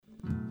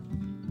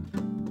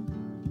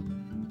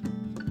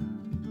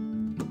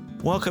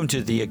Welcome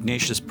to the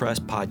Ignatius Press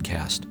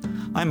podcast.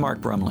 I'm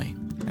Mark Brumley.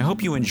 I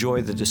hope you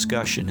enjoy the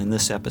discussion in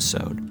this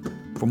episode.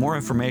 For more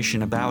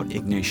information about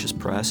Ignatius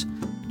Press,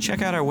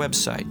 check out our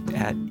website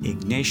at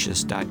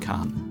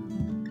ignatius.com.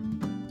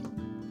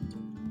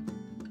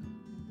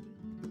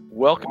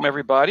 Welcome,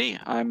 everybody.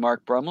 I'm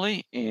Mark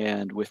Brumley,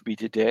 and with me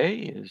today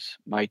is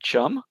my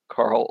chum,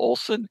 Carl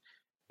Olson,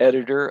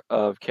 editor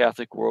of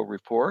Catholic World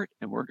Report,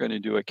 and we're going to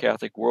do a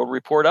Catholic World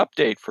Report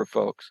update for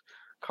folks.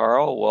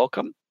 Carl,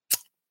 welcome.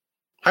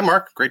 Hi,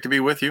 Mark. Great to be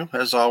with you,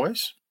 as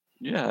always.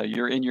 Yeah,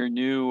 you're in your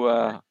new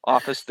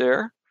office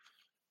there.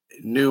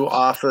 New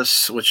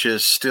office, which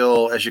is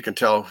still, as you can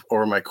tell,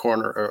 over my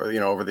corner, or,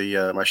 over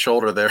the my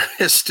shoulder there,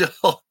 is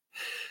still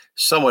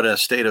somewhat in a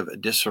state of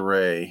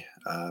disarray.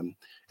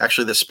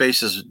 Actually, the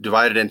space is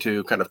divided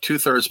into kind of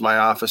 2/3 my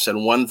office and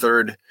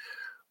 1/3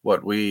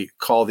 what we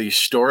call the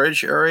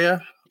storage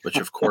area, which,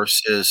 of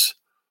course, is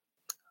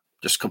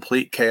just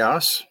complete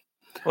chaos.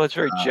 Well, it's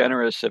very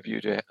generous of you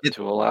to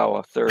allow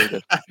a third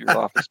of your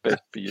office space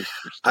to be used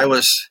for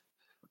storage.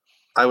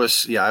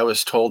 I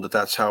was told that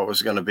that's how it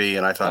was going to be,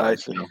 and I thought,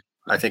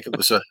 I think it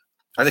was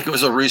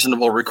a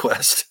reasonable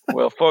request.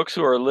 Well, folks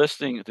who are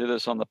listening to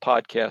this on the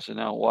podcast and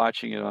now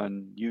watching it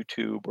on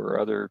YouTube or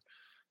other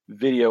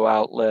video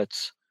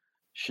outlets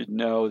should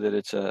know that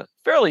it's a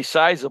fairly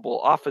sizable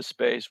office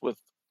space with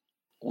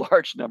a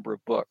large number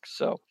of books.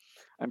 So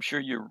I'm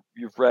sure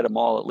you've read them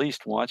all at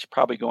least once,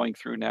 probably going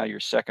through now your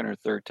second or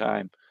third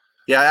time.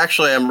 Yeah,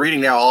 actually, I'm reading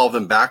now all of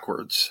them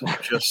backwards,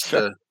 just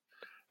to,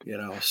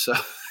 so.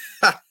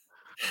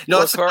 No,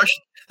 that's the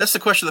question. That's the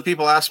question that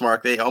people ask,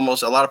 Mark. A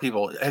lot of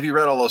people, have you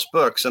read all those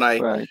books? And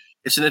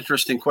It's an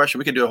interesting question.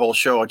 We could do a whole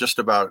show just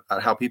about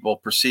how people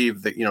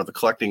perceive the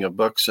collecting of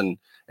books and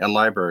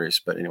libraries.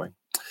 But anyway.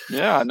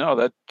 Yeah,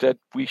 no, that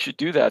we should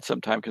do that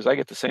sometime, because I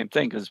get the same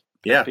thing, because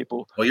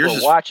people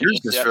watching.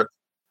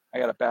 I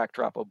got a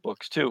backdrop of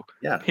books too.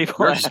 Yeah,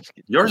 people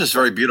yours is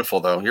very beautiful,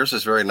 though. Yours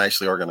is very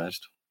nicely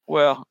organized.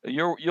 Well,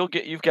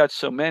 you've got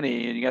so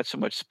many and you got so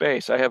much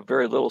space. I have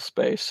very little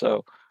space,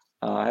 so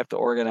I have to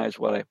organize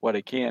what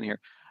I can here.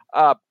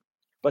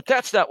 But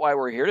that's not why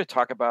we're here to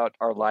talk about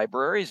our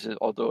libraries,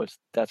 although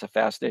that's a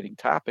fascinating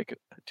topic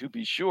to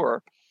be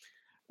sure.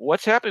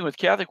 What's happening with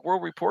Catholic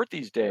World Report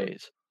these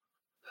days?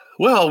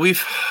 Well, we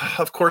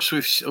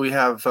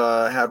have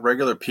had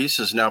regular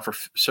pieces now for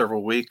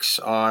several weeks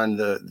on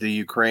the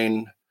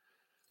Ukraine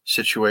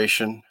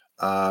situation.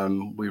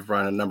 We've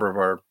run a number of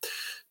our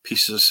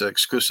pieces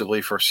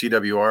exclusively for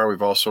CWR.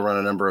 We've also run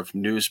a number of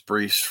news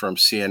briefs from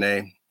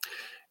CNA,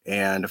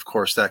 and of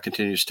course that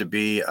continues to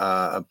be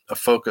a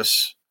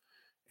focus.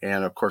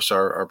 And of course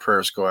our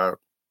prayers go out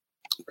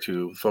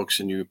to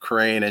folks in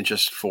Ukraine, and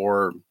just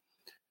for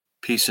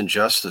peace and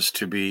justice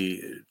to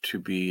be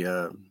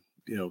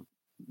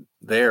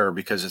there,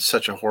 because it's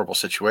such a horrible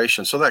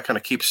situation. So that kind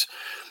of keeps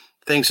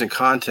things in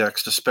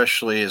context,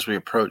 especially as we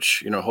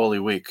approach, Holy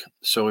Week.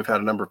 So we've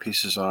had a number of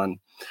pieces on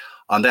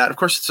that. Of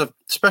course, it's a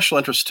special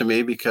interest to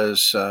me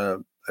because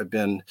our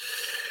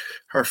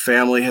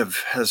family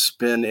has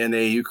been in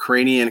a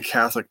Ukrainian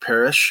Catholic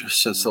parish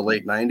since the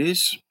late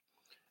 90s.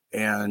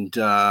 And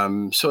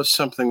so it's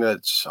something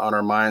that's on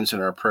our minds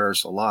and our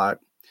prayers a lot.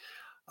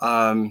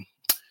 And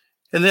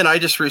then I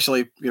just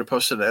recently,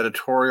 posted an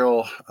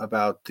editorial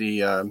about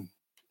the,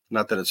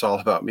 not that it's all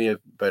about me,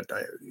 but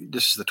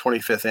this is the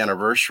 25th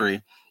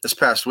anniversary. This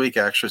past week,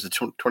 actually, is the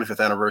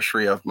 25th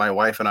anniversary of my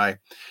wife and I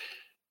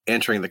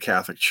entering the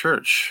Catholic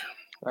Church.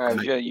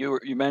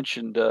 You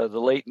mentioned the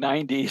late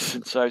 90s,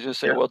 and so I was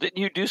just saying, well,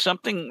 didn't you do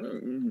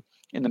something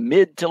in the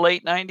mid to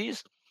late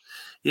 90s?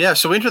 Yeah,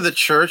 so we entered the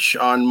church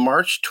on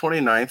March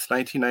 29th,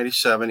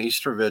 1997,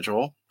 Easter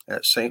Vigil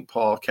at St.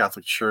 Paul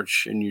Catholic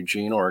Church in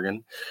Eugene,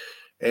 Oregon.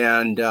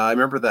 And I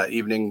remember that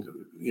evening,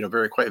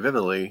 quite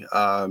vividly.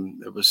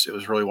 It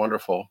was really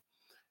wonderful,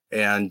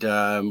 and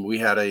we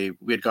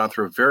had gone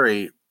through a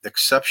very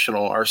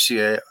exceptional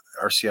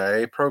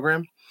RCIA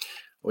program,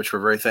 which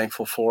we're very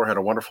thankful for. Had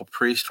a wonderful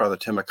priest, Father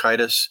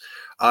Timokaitis.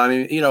 I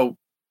mean,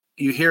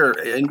 you hear,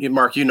 and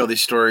Mark,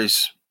 these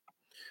stories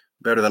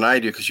better than I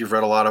do because you've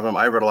read a lot of them.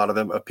 I've read a lot of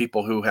them, of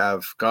people who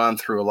have gone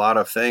through a lot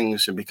of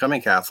things in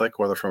becoming Catholic,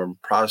 whether from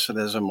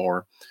Protestantism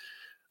or,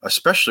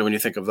 especially when you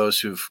think of those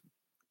who've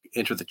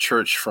entered the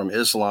church from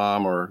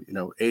Islam or,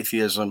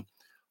 atheism.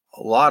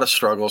 A lot of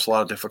struggles, a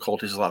lot of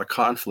difficulties, a lot of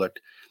conflict.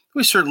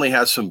 We certainly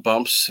had some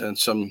bumps and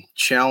some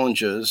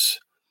challenges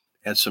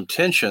and some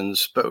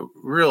tensions, but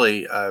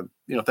really,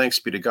 thanks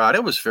be to God,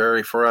 it was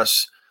for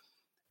us,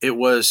 it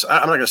was,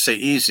 I'm not going to say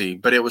easy,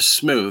 but it was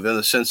smooth in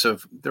the sense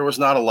of there was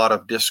not a lot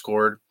of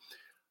discord.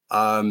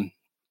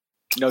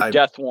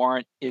 Death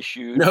warrant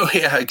issues. No,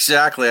 yeah,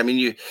 exactly. I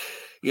mean,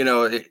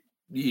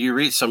 you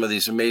read some of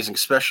these amazing,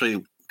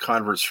 especially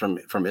converts from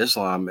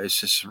Islam. It's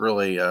just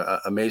really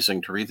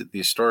amazing to read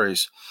these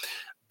stories.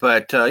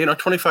 But,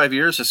 25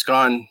 years, it's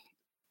gone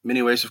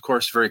many ways, of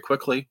course, very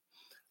quickly.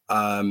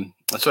 So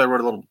I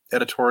wrote a little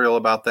editorial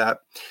about that.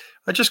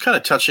 Just kind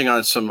of touching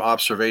on some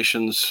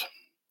observations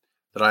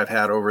that I've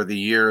had over the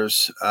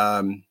years.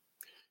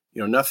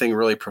 Nothing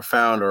really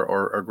profound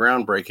or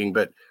groundbreaking,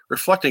 but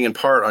reflecting in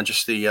part on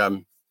just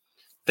the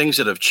things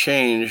that have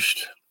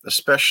changed,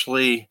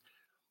 especially,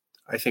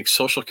 I think,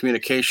 social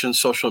communication,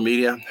 social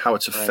media, how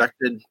it's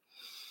affected,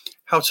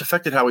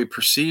 how we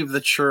perceive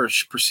the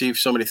church, perceive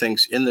so many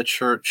things in the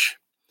church.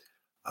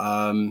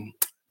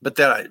 But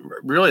that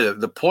really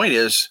the point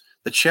is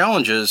the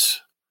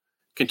challenges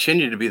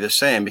continue to be the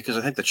same, because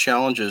I think the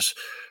challenges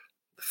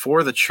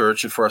for the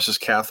church and for us as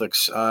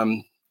Catholics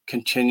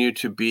continue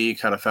to be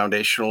kind of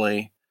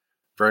foundationally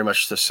very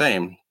much the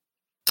same,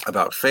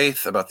 about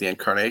faith, about the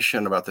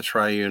incarnation, about the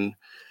triune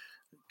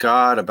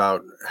God,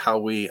 about how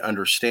we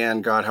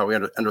understand God, how we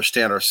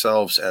understand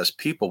ourselves as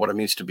people, what it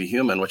means to be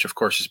human, which of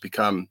course has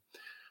become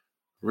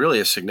really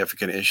a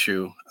significant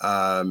issue.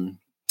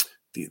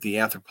 The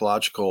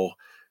anthropological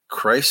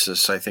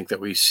crisis, I think,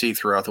 that we see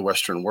throughout the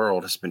Western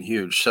world has been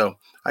huge. So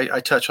I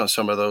touch on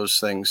some of those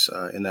things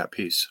in that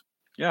piece.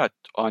 Yeah,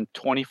 on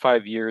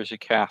 25 years a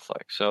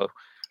Catholic. So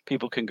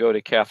people can go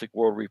to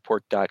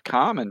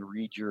CatholicWorldReport.com and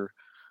read your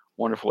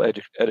wonderful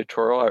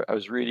editorial. I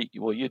was reading,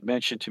 well, you'd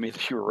mentioned to me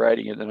that you were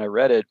writing it, and I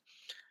read it.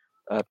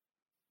 I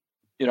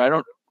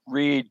don't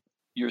read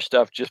your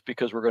stuff just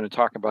because we're going to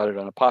talk about it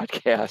on a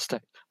podcast.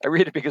 I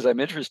read it because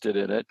I'm interested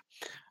in it.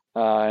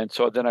 And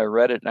so then I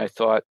read it and I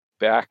thought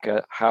back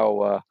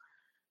how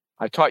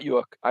I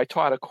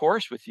taught a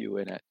course with you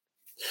in it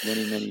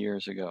many, many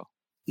years ago.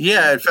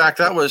 Yeah, in fact,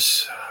 that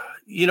was,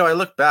 I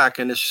look back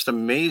and it's just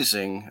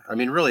amazing. I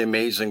mean, really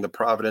amazing, the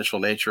providential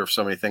nature of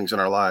so many things in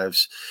our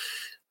lives.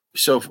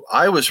 So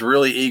I was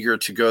really eager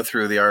to go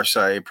through the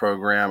RCIA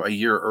program a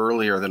year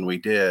earlier than we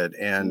did.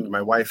 And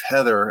my wife,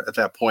 Heather, at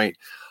that point,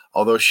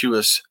 although she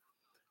was,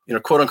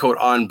 quote unquote,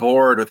 on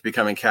board with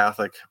becoming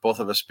Catholic, both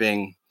of us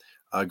being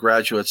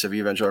graduates of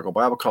Evangelical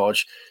Bible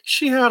College,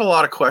 she had a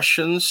lot of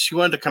questions. She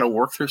wanted to kind of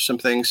work through some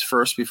things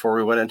first before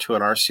we went into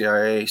an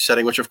RCIA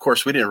setting, which of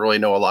course we didn't really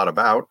know a lot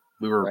about.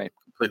 We were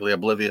completely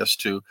oblivious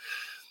to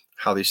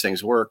how these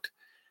things worked.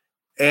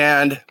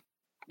 And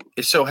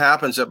it so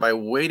happens that by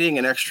waiting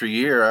an extra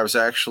year, I was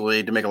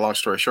actually, to make a long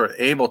story short,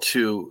 able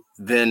to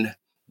then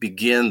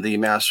begin the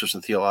Master's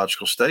in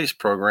Theological Studies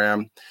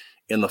program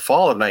in the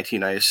fall of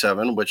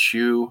 1997, which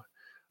you,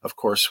 of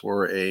course,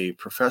 were a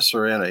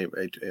professor in,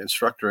 an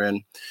instructor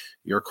in,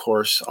 your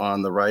course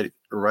on the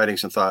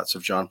writings and thoughts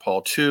of John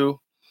Paul II.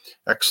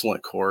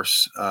 Excellent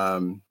course.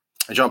 And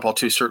John Paul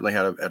II certainly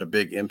had a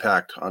big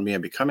impact on me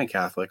in becoming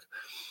Catholic.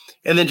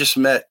 And then just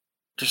met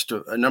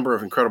a number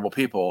of incredible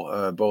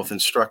people, both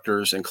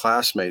instructors and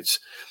classmates.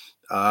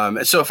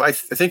 And so I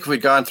think if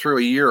we'd gone through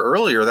a year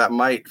earlier, that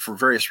might, for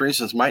various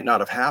reasons, might not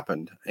have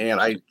happened.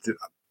 And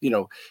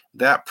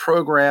that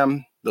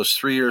program, those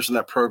 3 years in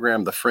that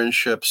program, the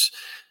friendships,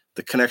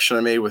 the connection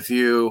I made with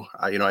you,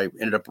 I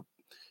ended up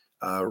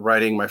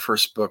writing my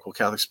first book, Will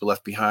Catholics Be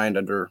Left Behind,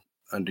 under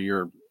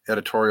your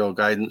editorial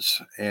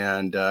guidance.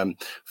 And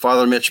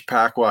Father Mitch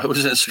Pacwa, who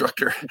was an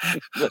instructor,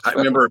 I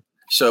remember.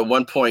 So at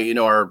one point,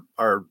 our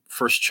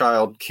first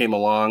child came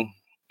along,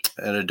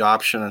 an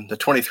adoption, the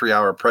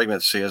 23-hour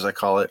pregnancy, as I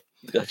call it.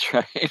 That's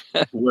right.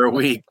 Where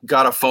we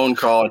got a phone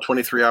call, and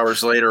 23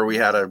 hours later, we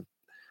had a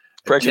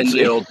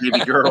 10-year-old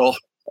baby girl.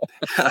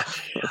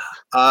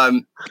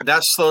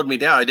 That slowed me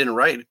down. I didn't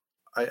write.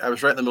 I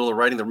was right in the middle of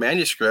writing the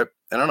manuscript.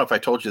 I don't know if I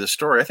told you the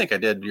story. I think I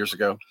did years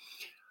ago.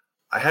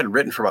 I hadn't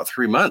written for about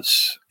 3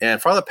 months,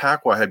 and Father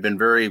Pacwa had been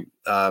very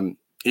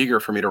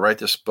eager for me to write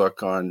this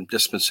book on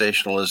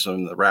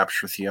dispensationalism, the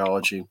rapture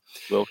theology.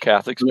 Will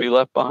Catholics be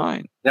left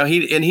behind? Now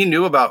he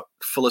knew about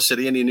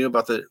Felicity, and he knew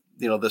about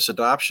this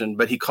adoption,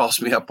 but he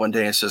calls me up one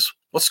day and says,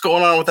 "What's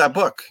going on with that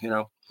book?"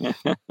 And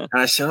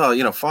I said,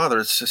 "Oh, Father,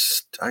 it's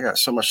just, I got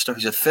so much stuff."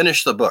 He said,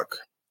 "Finish the book.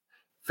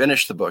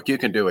 Finish the book. You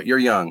can do it. You're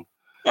young."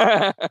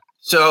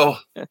 So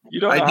you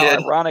don't know how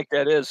ironic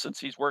that is, since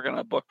he's working on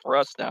a book for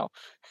us now.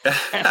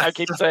 I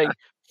keep saying,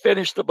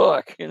 "Finish the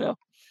book,"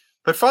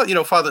 But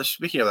Father,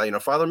 speaking of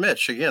that, Father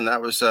Mitch, again,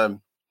 that was to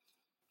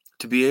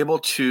be able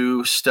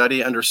to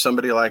study under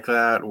somebody like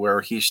that,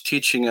 where he's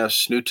teaching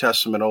us New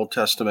Testament, Old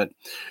Testament,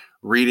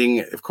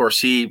 reading. Of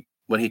course,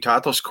 when he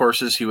taught those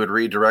courses, he would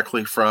read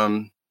directly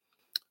from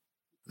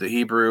the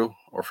Hebrew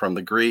or from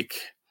the Greek,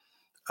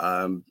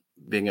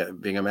 being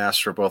a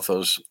master of both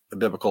those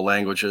biblical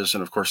languages,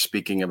 and of course,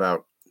 speaking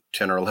about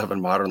 10 or 11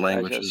 modern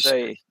languages. I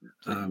say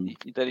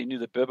that he knew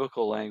the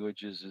biblical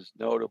languages is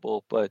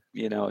notable, but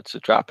it's a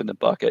drop in the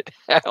bucket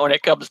when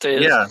it comes to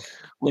his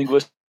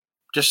linguistic,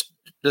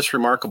 just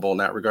remarkable in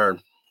that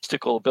regard.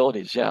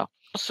 Abilities. Yeah.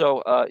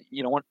 So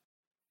you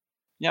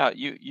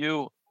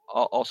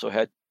also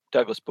had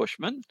Douglas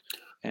Bushman,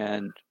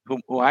 and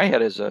who I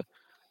had as a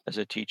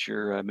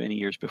teacher many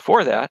years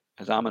before that,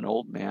 as I'm an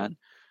old man.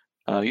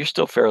 You're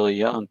still fairly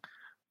young,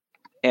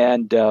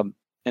 and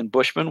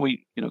Bushman,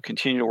 we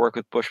continue to work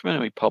with Bushman,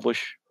 and we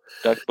publish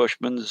Doug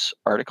Bushman's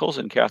articles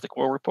in Catholic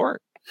World Report.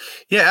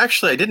 Yeah,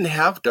 actually, I didn't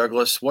have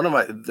Douglas.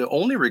 The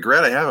only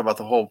regret I have about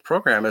the whole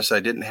program is I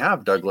didn't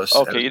have Douglas.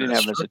 Okay, you didn't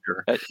have him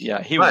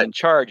he was in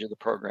charge of the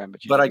program,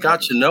 but I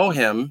got to know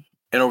him,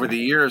 and over the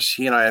years,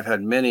 he and I have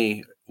had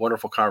many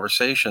wonderful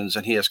conversations,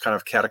 and he has kind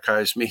of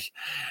catechized me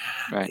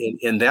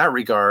in that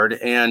regard.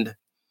 And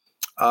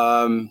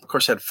Of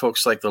course, had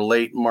folks like the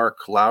late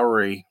Mark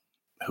Lowry,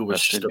 who was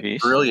Rest just in a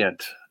peace.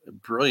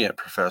 brilliant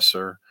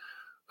professor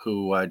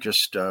who I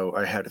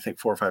had, I think,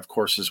 4 or 5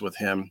 courses with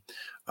him.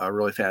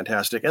 Really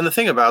fantastic. And the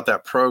thing about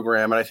that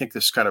program, and I think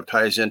this kind of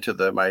ties into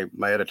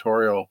my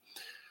editorial,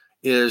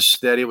 is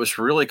that it was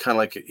really kind of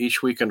like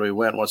each weekend we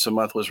went once a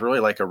month was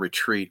really like a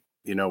retreat.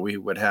 We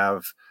would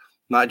have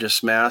not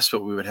just mass,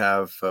 but we would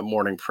have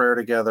morning prayer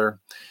together,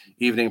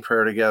 evening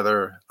prayer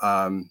together.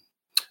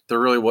 There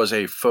really was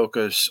a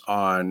focus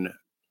on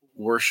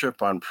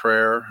worship, on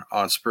prayer,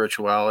 on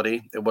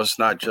spirituality. It was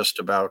not just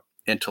about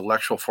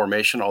intellectual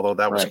formation, although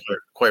that was Right.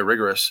 quite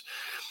rigorous.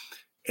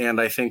 And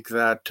I think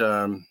that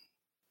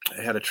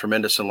had a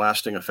tremendous and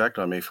lasting effect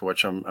on me, for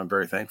which I'm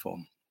very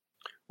thankful.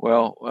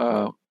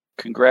 Well,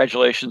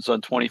 congratulations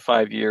on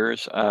 25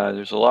 years.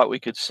 There's a lot we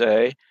could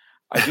say.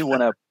 I do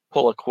want to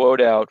pull a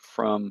quote out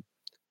from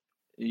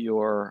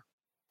your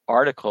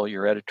article,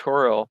 your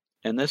editorial,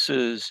 and this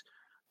is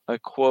a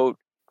quote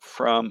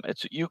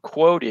it's you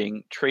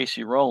quoting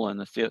Tracy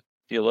Rowland, the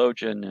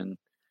theologian and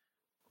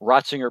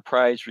Ratzinger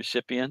Prize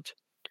recipient,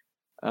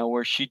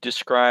 where she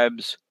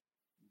describes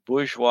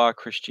bourgeois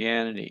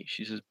Christianity.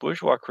 She says,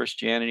 bourgeois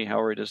Christianity,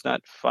 however, does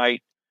not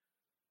fight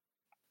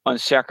on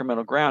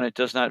sacramental ground. It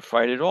does not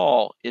fight at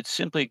all. It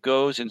simply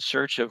goes in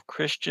search of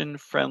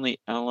Christian-friendly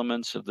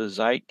elements of the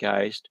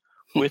zeitgeist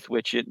with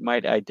which it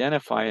might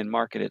identify and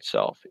market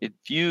itself. It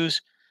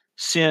views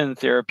sin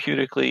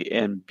therapeutically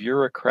and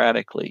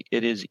bureaucratically.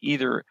 It is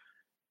either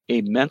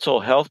a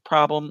mental health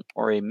problem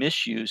or a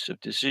misuse of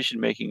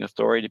decision-making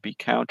authority to be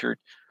countered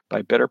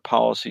by better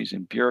policies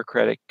and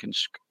bureaucratic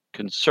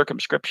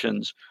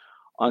circumscriptions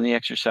on the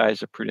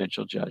exercise of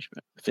prudential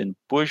judgment. Within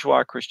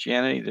bourgeois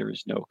Christianity, there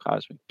is no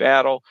cosmic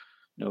battle,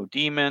 no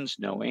demons,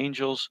 no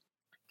angels.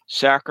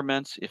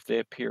 Sacraments, if they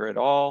appear at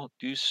all,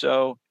 do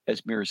so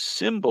as mere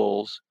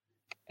symbols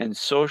and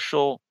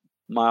social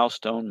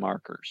milestone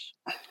markers.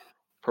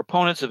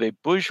 Proponents of a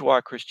bourgeois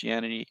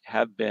Christianity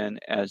have been,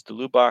 as de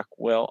Lubac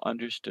well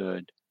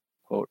understood,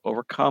 quote,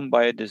 overcome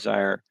by a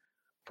desire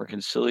for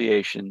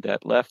conciliation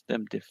that left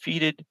them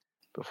defeated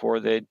before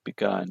they'd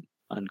begun,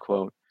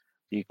 unquote.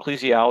 The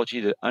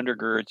ecclesiology that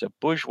undergirds a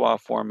bourgeois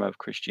form of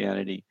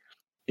Christianity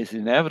is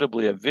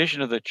inevitably a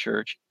vision of the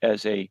church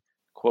as a,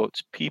 quote,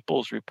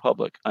 people's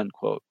republic,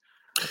 unquote.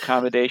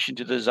 Accommodation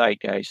to the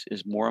zeitgeist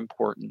is more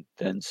important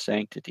than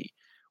sanctity.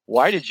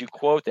 Why did you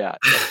quote that?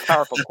 That's a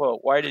powerful quote.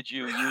 Why did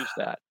you use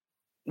that?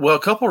 Well, a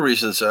couple of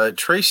reasons.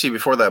 Tracy,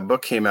 before that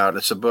book came out,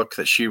 it's a book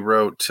that she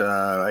wrote.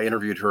 I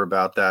interviewed her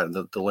about that.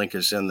 The link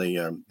is in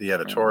the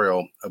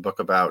editorial. A book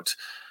about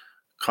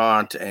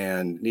Kant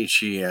and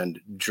Nietzsche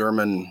and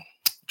German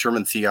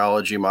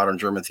theology, modern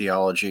German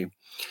theology.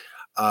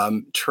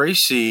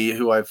 Tracy,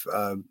 who I've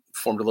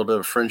formed a little bit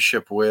of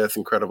friendship with,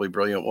 incredibly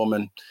brilliant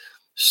woman,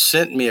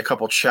 sent me a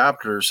couple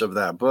chapters of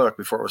that book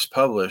before it was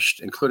published,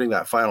 including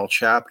that final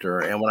chapter.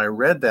 And when I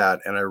read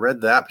that, and I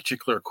read that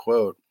particular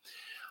quote,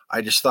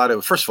 I just thought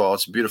first of all,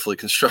 it's beautifully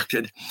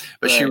constructed,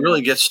 but she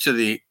really gets to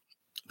the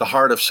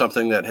heart of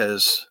something that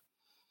has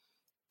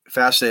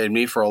fascinated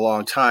me for a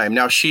long time.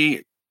 Now, I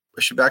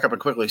should back up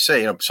and quickly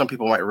say, some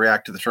people might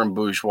react to the term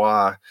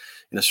bourgeois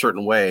in a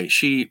certain way.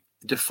 She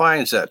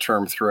defines that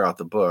term throughout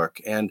the book.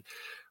 And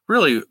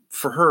really,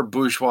 for her,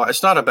 bourgeois,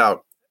 it's not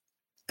about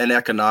an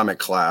economic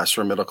class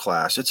or middle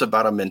class. It's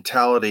about a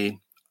mentality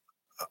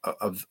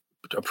of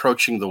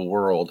approaching the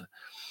world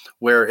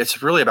where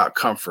it's really about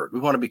comfort. We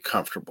want to be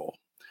comfortable.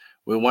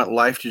 We want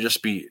life to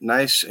just be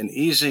nice and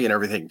easy and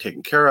everything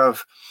taken care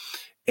of.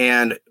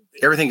 And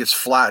everything gets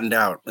flattened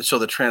out. And so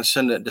the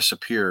transcendent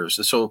disappears.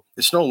 And so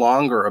it's no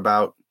longer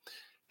about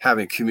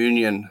having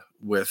communion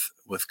with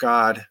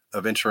God,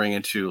 of entering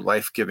into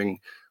life-giving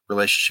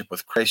relationship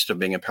with Christ, of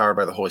being empowered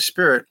by the Holy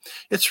Spirit.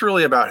 It's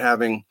really about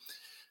having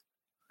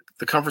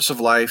the comforts of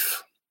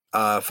life,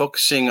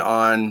 focusing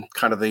on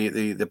kind of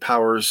the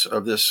powers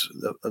of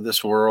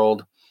this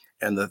world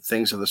and the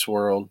things of this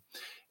world.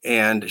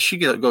 And she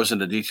goes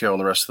into detail in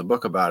the rest of the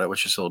book about it,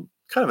 which is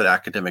kind of an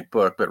academic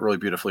book, but really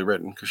beautifully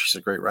written because she's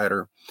a great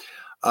writer.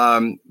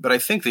 But I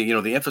think the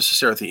emphasis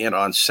there at the end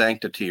on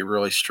sanctity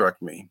really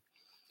struck me.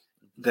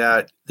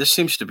 That this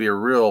seems to be a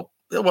real,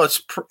 well,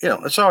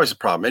 it's always a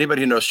problem.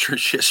 Anybody who knows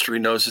church history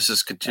knows this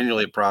is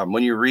continually a problem.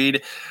 When you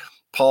read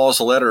Paul's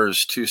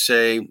letters to,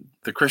 say,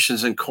 the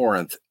Christians in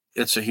Corinth,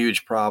 it's a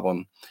huge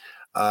problem.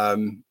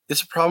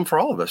 It's a problem for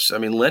all of us. I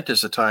mean, Lent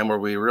is a time where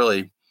we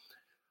really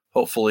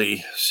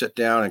hopefully sit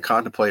down and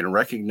contemplate and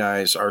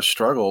recognize our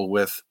struggle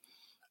with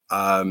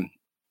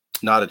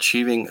not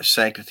achieving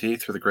sanctity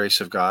through the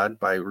grace of God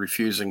by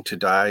refusing to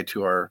die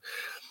to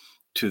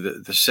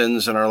the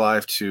sins in our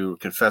life, to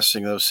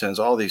confessing those sins,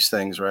 all these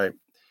things, right?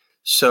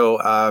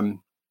 So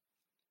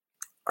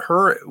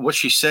what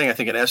she's saying, I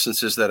think, in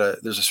essence, is that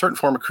there's a certain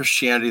form of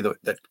Christianity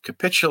that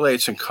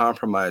capitulates and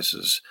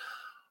compromises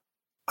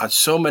on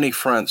so many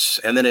fronts.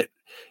 And then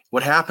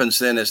what happens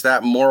then is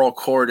that moral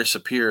core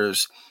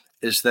disappears,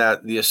 is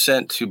that the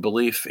assent to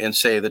belief in,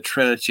 say, the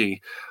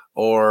Trinity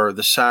or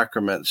the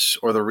sacraments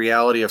or the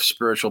reality of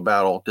spiritual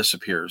battle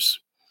disappears.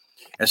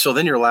 And so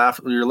then you're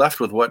left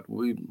with what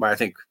we, I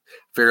think,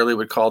 fairly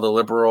would call the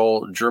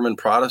liberal German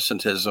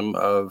Protestantism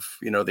of,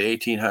 the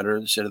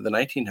 1800s into the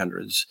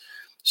 1900s,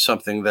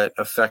 something that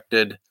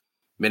affected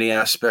many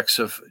aspects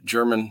of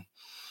German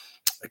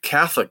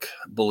Catholic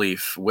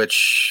belief,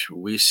 which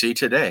we see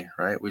today,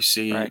 right? We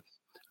see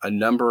a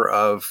number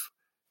of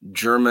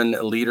German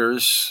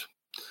leaders,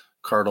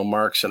 Cardinal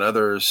Marx and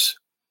others,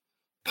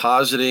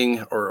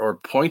 positing or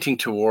pointing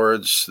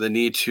towards the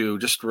need to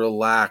just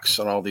relax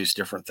on all these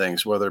different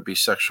things, whether it be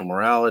sexual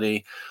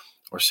morality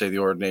or, say, the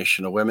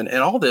ordination of women. And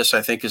all this,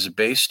 I think, is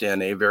based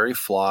in a very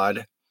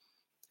flawed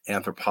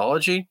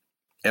anthropology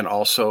and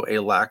also a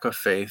lack of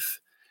faith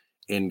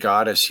in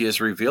God as he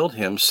has revealed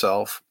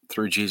himself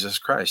through Jesus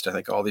Christ. I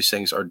think all these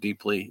things are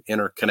deeply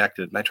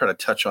interconnected. And I try to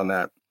touch on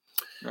that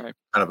kind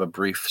of a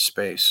brief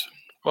space.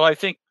 Well, I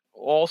think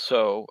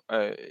also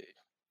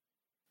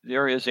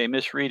there is a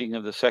misreading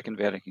of the Second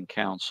Vatican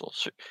Council.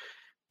 So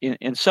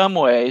in some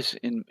ways,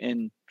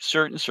 in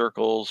certain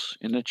circles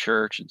in the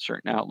church and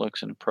certain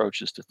outlooks and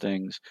approaches to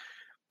things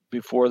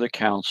before the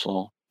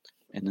council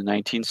in the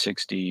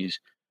 1960s,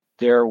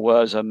 there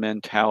was a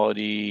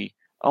mentality,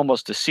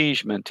 almost a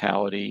siege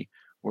mentality,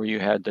 where you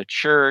had the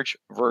church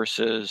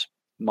versus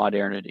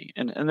modernity.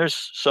 And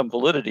there's some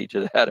validity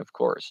to that, of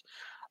course.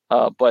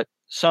 But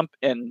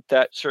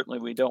that certainly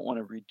we don't want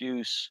to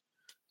reduce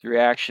the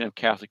reaction of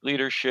Catholic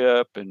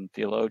leadership and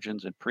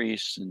theologians and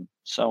priests and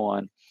so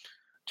on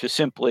to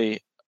simply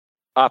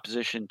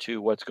opposition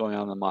to what's going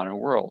on in the modern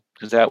world,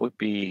 because that would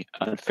be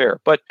unfair.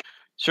 But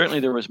certainly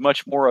there was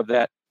much more of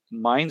that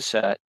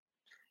mindset.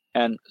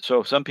 And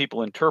so some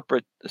people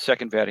interpret the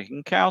Second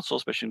Vatican Council,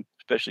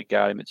 especially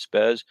Gaudium et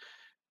Spes,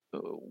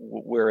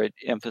 where it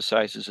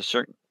emphasizes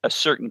a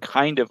certain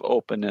kind of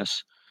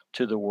openness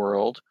to the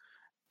world,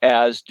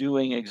 as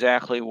doing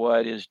exactly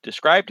what is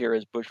described here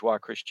as bourgeois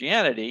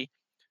Christianity,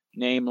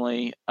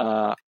 namely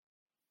go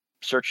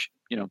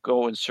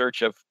in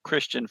search of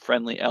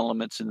Christian-friendly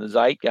elements in the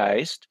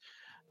zeitgeist,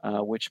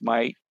 which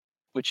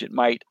it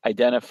might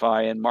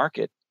identify and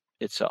market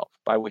itself,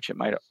 with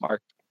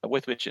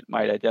which it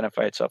might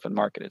identify itself and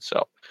market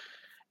itself.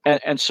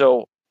 And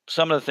so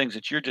some of the things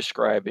that you're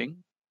describing,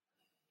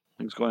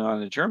 things going on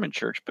in the German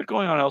church, but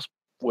going on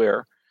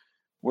elsewhere,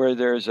 where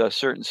there's a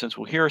certain sense,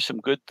 well, here are some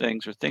good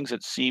things or things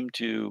that seem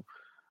to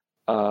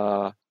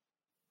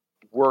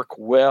work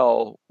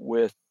well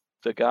with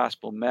the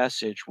gospel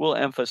message, we'll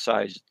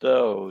emphasize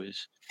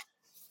those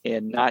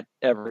and not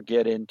ever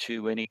get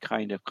into any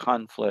kind of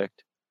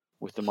conflict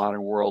with the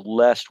modern world,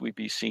 lest we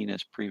be seen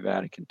as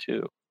pre-Vatican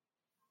II.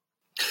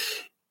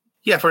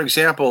 Yeah, for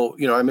example,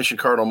 I mentioned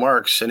Cardinal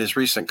Marx and his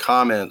recent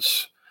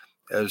comments,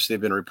 as they've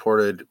been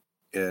reported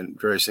in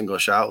various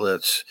English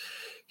outlets.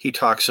 He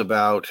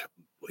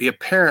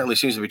apparently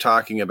seems to be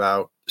talking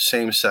about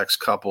same-sex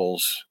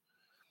couples.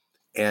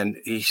 And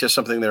he says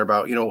something there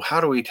about,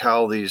 how do we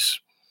tell these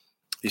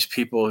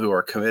people who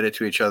are committed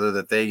to each other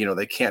that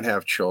they can't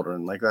have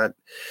children like that?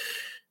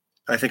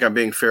 I think I'm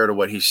being fair to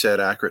what he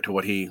said, accurate to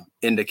what he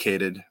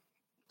indicated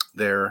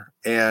there.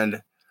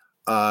 And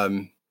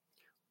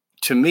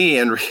to me,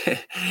 and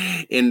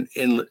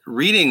in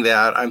reading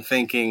that, I'm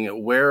thinking,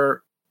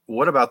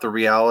 what about the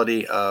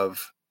reality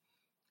of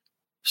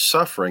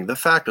suffering, the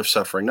fact of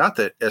suffering? Not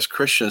that as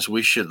Christians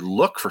we should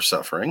look for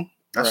suffering.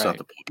 That's not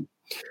the point.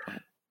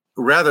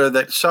 Rather,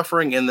 that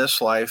suffering in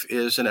this life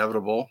is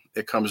inevitable.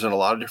 It comes in a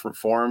lot of different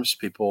forms.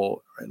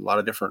 People in a lot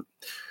of different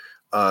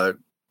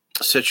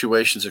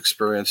situations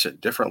experience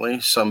it differently,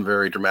 some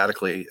very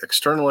dramatically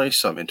externally,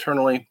 some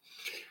internally.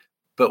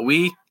 But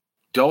we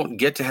don't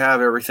get to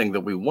have everything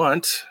that we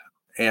want.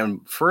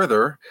 And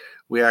further,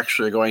 we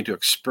actually are going to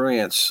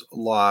experience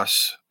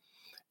loss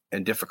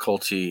and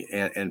difficulty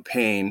and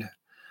pain.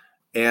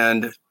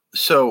 And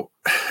so,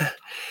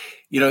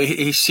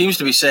 he seems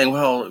to be saying,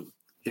 well,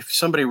 if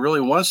somebody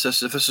really wants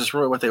this, if this is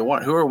really what they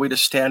want, who are we to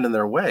stand in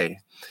their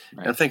way?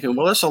 Right. And thinking,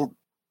 well,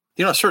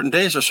 certain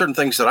days or certain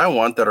things that I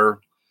want that are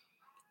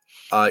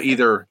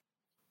either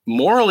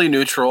morally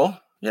neutral,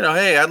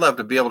 hey, I'd love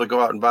to be able to go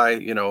out and buy,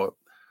 a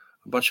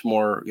bunch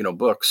more,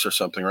 books or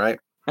something, right?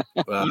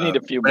 You need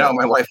a few more. Now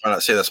my wife might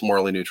not say that's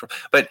morally neutral,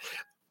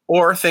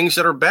 or things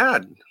that are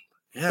bad.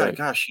 Yeah, right.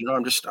 Gosh,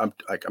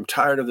 I'm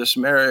tired of this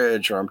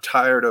marriage, or I'm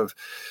tired of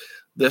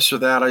this or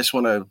that. I just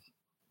want to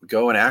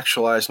go and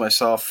actualize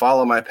myself,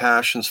 follow my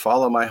passions,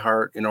 follow my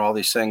heart, all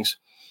these things.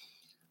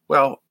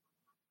 Well,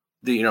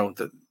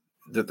 the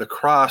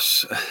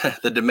cross,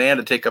 the demand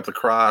to take up the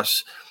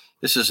cross,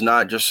 this is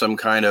not just some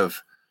kind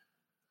of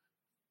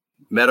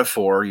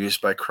metaphor used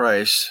by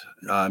Christ.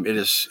 It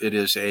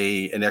is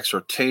an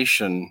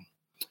exhortation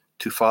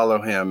to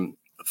follow him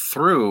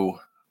through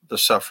the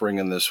suffering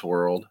in this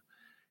world.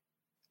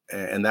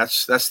 And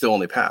that's the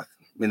only path.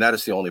 I mean, that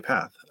is the only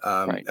path.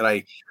 Right.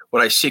 And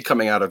what I see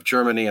coming out of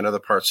Germany and other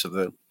parts of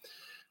the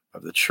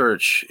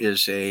church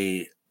is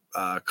a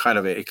kind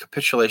of a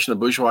capitulation of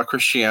bourgeois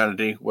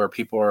Christianity, where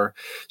people are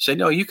saying,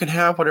 no, you can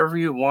have whatever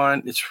you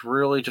want. It's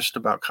really just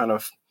about kind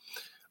of,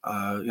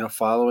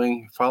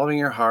 following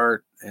your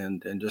heart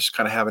and just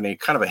kind of having a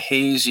kind of a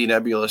hazy,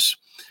 nebulous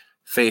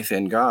faith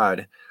in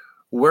God.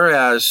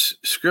 Whereas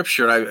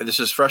Scripture, and this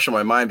is fresh in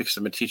my mind because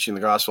I've been teaching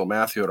the Gospel of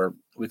Matthew at our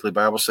weekly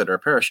Bible study at our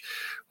parish,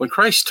 when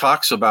Christ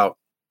talks about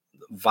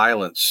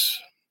violence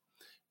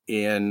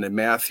in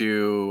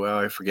Matthew,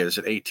 I forget, is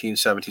it 18,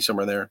 17,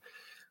 somewhere there,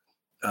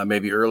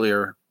 maybe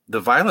earlier, the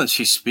violence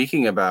he's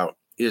speaking about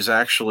is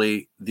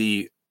actually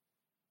the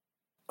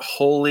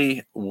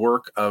holy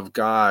work of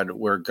God,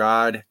 where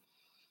God,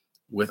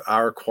 with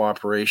our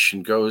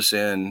cooperation, goes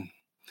in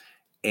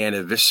and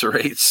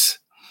eviscerates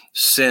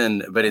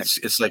sin, but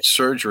it's like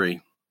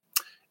surgery.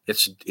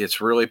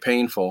 It's really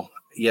painful,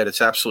 yet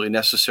it's absolutely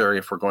necessary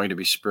if we're going to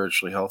be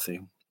spiritually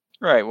healthy.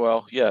 Right.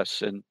 Well,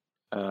 yes, and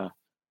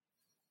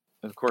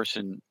of course,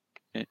 in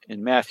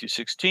Matthew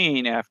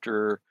 16,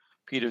 after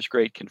Peter's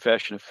great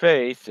confession of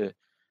faith, and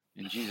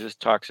Jesus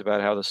talks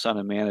about how the Son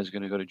of Man is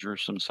going to go to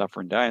Jerusalem,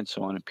 suffer and die, and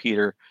so on. And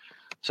Peter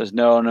says,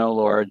 "No, no,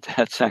 Lord,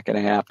 that's not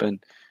going to happen."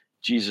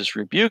 Jesus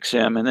rebukes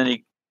him, and then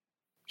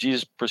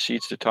Jesus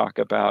proceeds to talk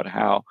about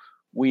how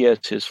we, as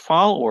his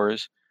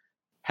followers,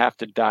 have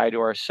to die to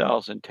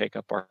ourselves and take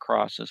up our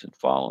crosses and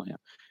follow him.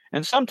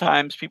 And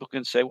sometimes people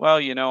can say, well,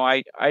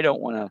 I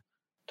don't want to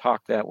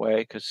talk that way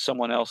because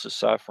someone else is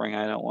suffering.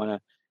 I don't want to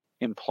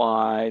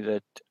imply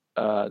that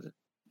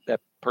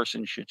that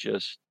person should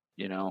just,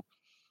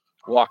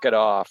 walk it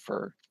off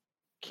or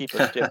keep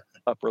a stiff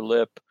upper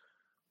lip,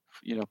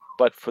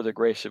 but for the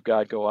grace of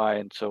God go I.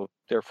 And so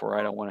therefore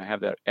I don't want to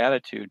have that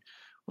attitude.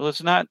 Well,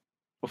 it's not.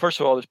 Well, first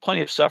of all, there's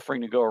plenty of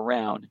suffering to go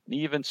around. And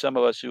even some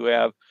of us who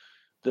have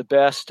the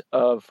best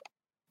of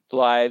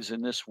lives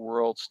in this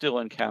world still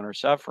encounter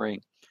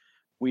suffering.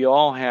 We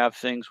all have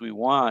things we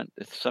want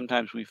that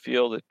sometimes we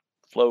feel that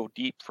flow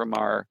deep from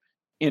our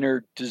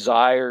inner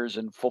desires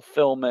and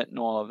fulfillment and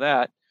all of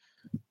that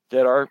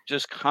are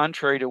just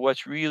contrary to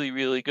what's really,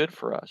 really good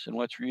for us and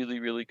what's really,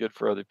 really good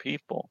for other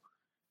people.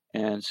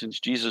 And since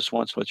Jesus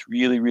wants what's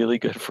really, really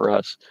good for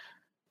us,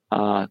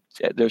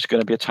 there's going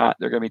to be there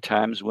are going to be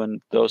times when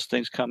those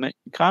things come in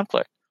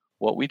conflict.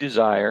 What we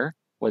desire,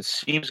 what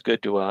seems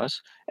good to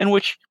us, and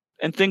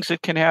things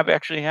that can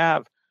actually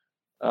have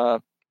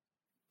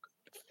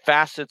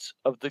facets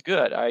of the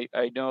good.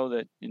 I know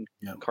that in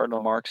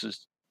Cardinal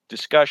Marx's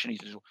discussion, he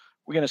says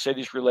we're going to say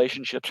these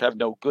relationships have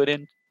no good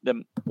in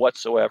them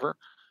whatsoever.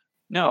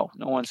 No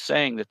one's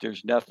saying that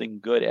there's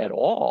nothing good at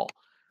all.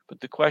 But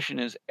the question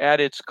is,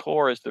 at its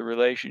core, is the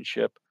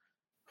relationship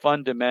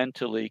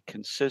fundamentally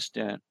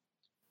consistent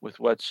with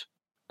what's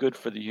good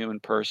for the human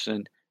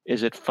person?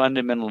 Is it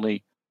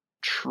fundamentally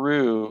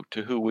true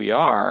to who we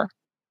are?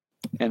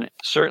 And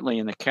certainly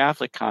in the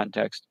Catholic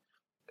context,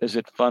 is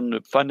it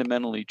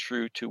fundamentally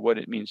true to what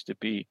it means to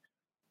be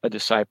a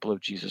disciple of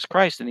Jesus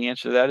Christ? And the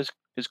answer to that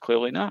is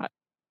clearly not.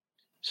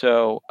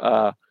 So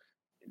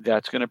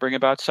that's going to bring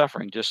about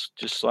suffering,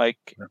 just like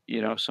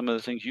some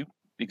of the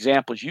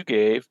examples you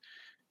gave,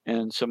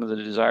 and some of the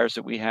desires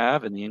that we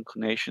have, and the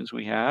inclinations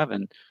we have,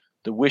 and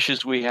the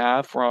wishes we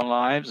have for our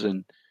lives,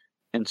 and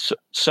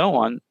so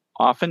on.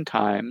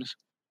 Oftentimes,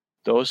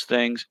 those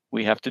things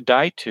we have to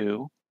die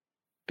to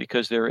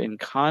because they're in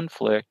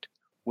conflict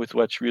with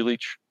what's really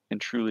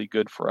and truly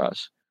good for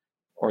us,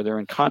 or they're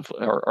in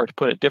conflict, or to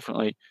put it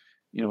differently,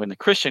 in the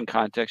Christian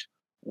context,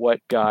 what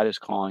God is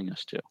calling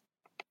us to.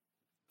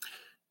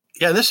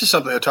 Yeah, this is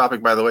a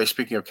topic, by the way,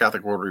 speaking of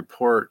Catholic World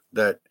Report,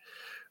 that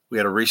we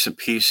had a recent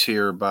piece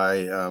here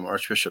by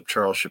Archbishop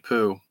Charles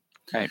Chaput.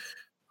 Right.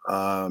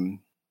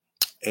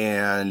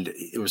 And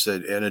it was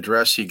an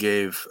address he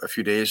gave a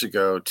few days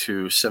ago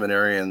to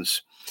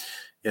seminarians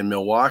in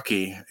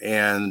Milwaukee.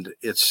 And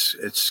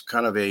it's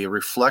kind of a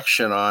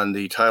reflection on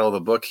the title of the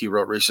book he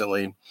wrote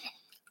recently,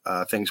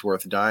 Things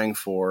Worth Dying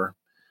For.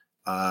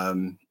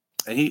 And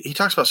he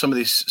talks about some of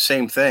these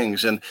same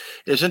things. And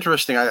it's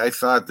interesting. I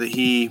thought that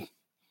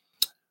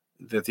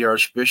the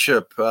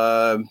Archbishop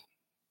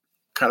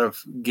kind of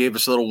gave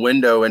us a little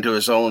window into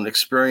his own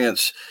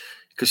experience,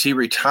 because he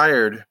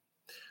retired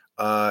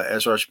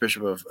as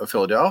Archbishop of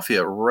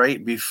Philadelphia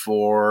right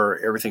before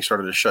everything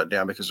started to shut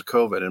down because of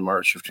COVID in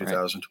March of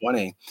 2020.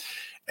 Right.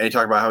 And he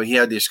talked about how he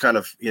had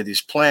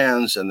these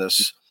plans and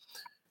this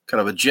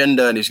kind of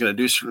agenda, and he's going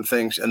to do certain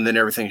things, and then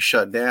everything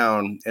shut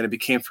down. And it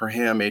became for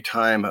him a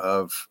time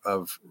of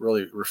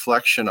really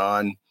reflection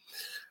on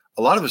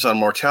a lot of it on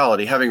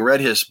mortality. Having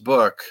read his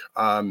book,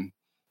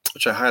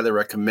 which I highly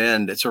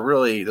recommend, there's some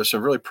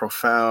really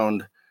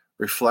profound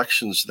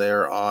reflections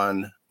there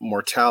on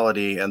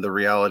mortality and the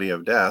reality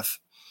of death.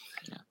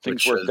 Yeah,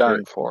 things worth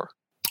dying for.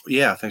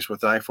 Yeah, things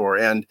worth dying for.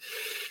 And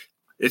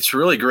it's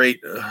really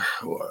great.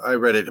 I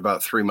read it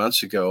about 3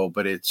 months ago,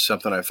 but it's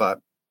something I thought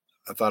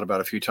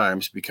about a few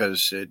times,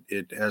 because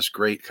it has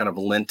great kind of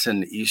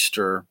Lenten,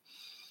 Easter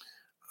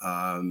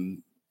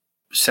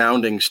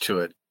soundings to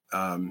it.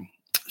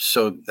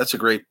 So that's a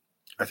great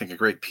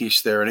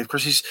piece there. And of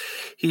course,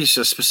 he's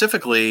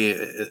specifically,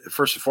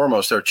 first and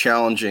foremost, they're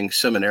challenging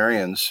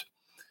seminarians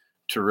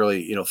to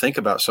really, think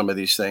about some of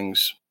these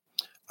things,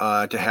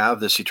 to have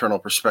this eternal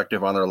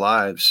perspective on their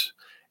lives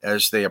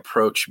as they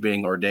approach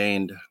being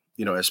ordained,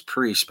 as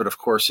priests. But of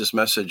course, his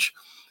message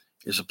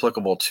is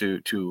applicable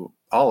to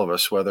all of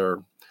us,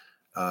 whether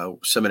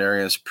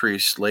seminarians,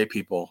 priests, lay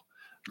people.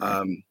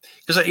 Right.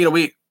 Because,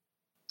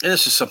 and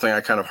this is something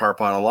I kind of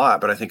harp on a lot,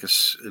 but I think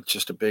it's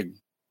just a big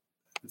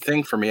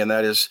thing for me, and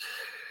that is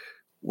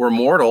we're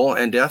mortal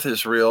and death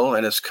is real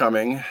and it's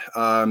coming,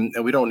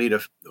 and we don't need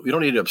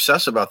to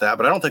obsess about that.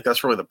 But I don't think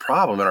that's really the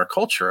problem in our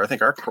culture. I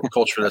think our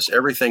culture does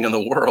everything in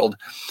the world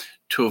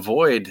to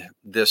avoid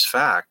this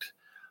fact.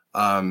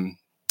 And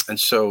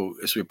so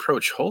as we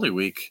approach Holy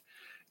Week,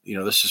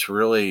 this is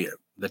really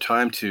the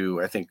time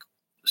to, I think,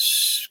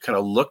 kind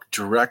of look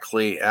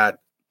directly at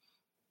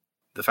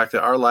the fact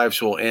that our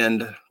lives will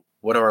end.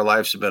 What our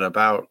lives have been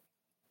about?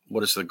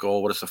 What is the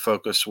goal? What is the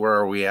focus? Where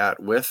are we at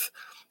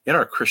in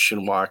our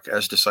Christian walk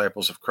as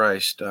disciples of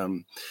Christ?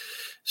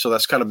 So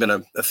that's kind of been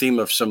a theme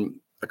of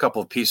a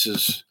couple of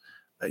pieces,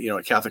 at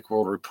Catholic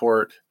World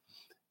Report.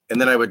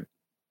 And then I would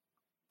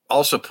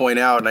also point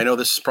out, and I know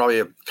this is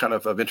probably kind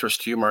of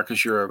interest to you, Mark,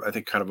 because you're, I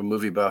think, kind of a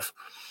movie buff.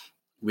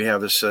 We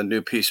have this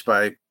new piece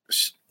by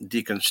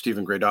Deacon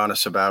Stephen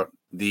Gradanis about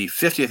the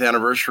 50th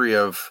anniversary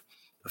of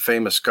the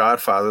famous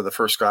Godfather, the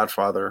first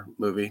Godfather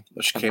movie,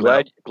 which came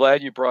out.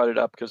 Glad you brought it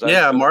up, because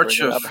March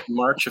of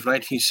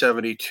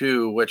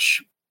 1972,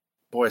 which,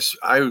 boys,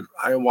 I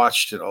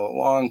watched it a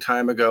long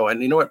time ago,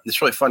 and you know what?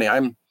 It's really funny.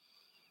 I'm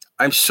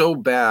so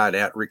bad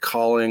at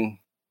recalling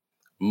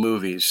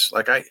movies.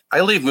 Like I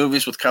leave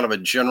movies with kind of a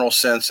general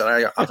sense, and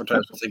I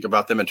oftentimes think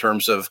about them in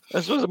terms of,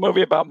 this was a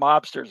movie about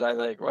mobsters, I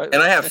think, right?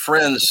 And I have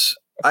friends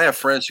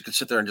who can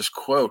sit there and just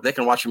quote. They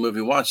can watch a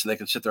movie once and they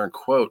can sit there and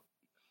quote,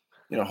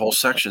 whole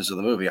sections of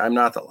the movie. I'm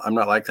not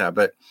like that,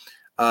 but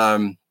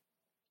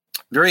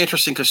very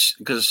interesting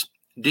because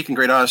Deacon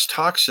Gradanis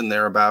talks in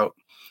there about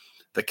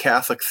the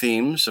Catholic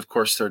themes. Of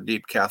course, there are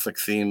deep Catholic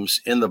themes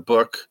in the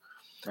book,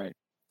 right?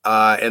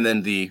 And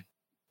then the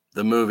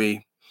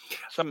movie.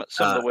 Some of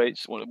the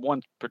ways,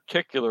 one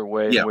particular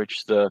way in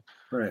which the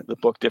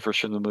book differs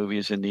from the movie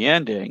is in the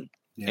ending,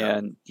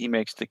 and he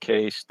makes the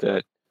case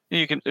that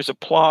there's a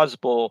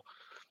plausible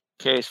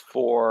case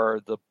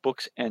for the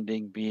book's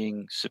ending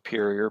being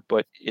superior,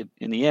 but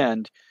in the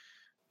end,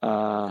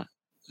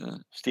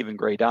 Stephen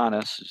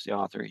Gradanis is the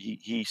author.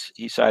 He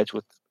sides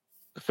with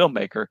the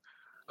filmmaker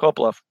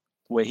Coppola,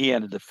 the way he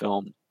ended the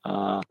film.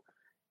 I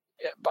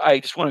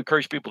just want to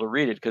encourage people to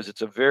read it because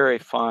it's a very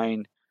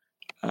fine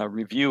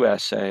review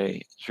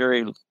essay. It's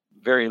very,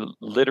 very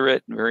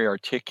literate and very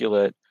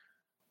articulate,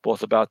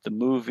 both about the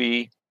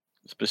movie,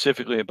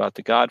 specifically about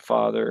The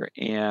Godfather,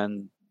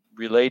 and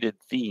related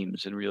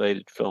themes and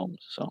related films.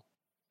 So,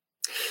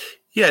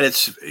 yeah,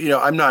 it's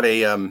I'm not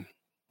a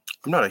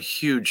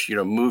huge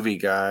movie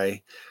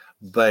guy,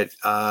 but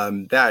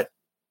that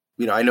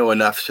I know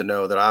enough to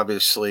know that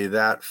obviously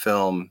that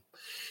film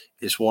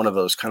is one of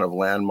those kind of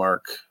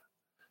landmark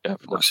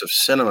works of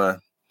cinema.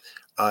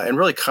 And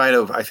really kind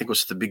of, I think,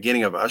 was the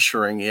beginning of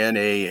ushering in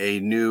a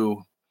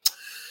new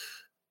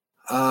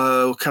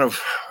I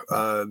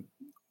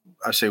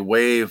say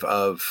wave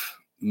of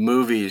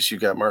movies. You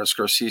got Martin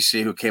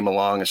Scorsese, who came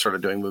along and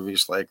started doing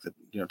movies like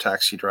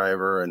Taxi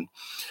Driver, and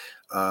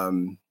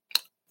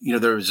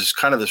there was just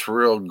kind of this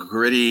real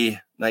gritty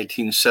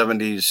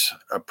 1970s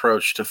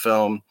approach to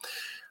film.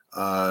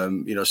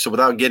 So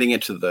without getting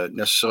into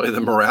necessarily the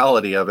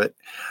morality of it,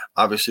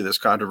 obviously there's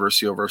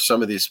controversy over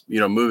some of these,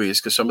 movies,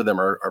 because some of them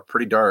are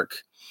pretty dark.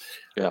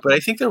 Yeah. But I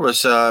think there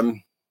was,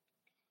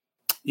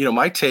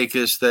 my take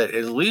is that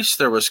at least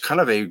there was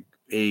kind of a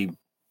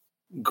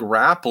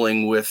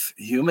grappling with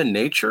human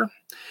nature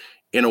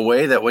in a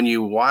way that when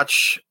you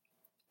watch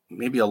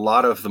maybe a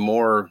lot of the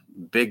more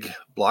big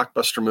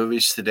blockbuster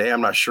movies today, I'm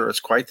not sure it's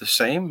quite the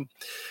same.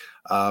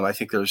 I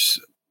think there's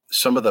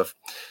some of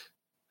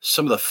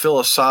the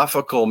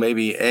philosophical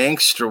maybe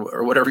angst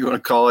or whatever you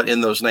want to call it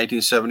in those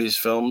 1970s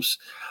films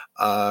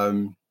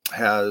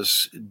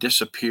has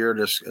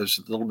disappeared as a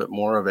little bit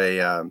more of I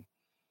don't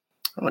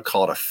want to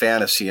call it a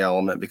fantasy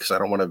element, because I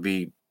don't want to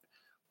be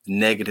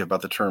negative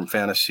about the term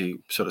fantasy,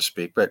 so to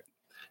speak. But,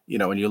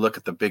 when you look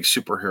at the big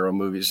superhero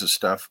movies and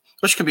stuff,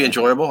 which can be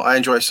enjoyable, I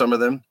enjoy some of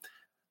them,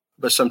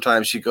 but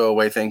sometimes you go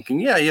away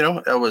thinking,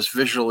 that was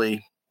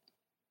visually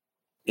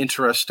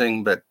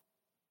interesting, but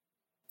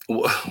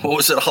what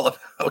was it all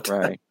about?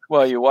 Right.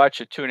 Well, you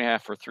watch a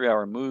 2.5 or 3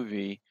 hour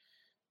movie,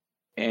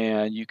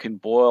 and you can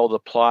boil the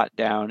plot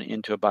down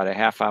into about a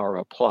half hour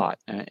of plot,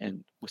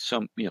 and with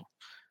some,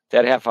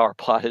 that half hour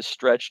plot is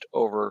stretched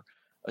over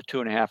a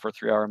 2.5 or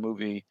 3 hour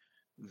movie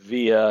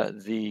via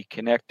the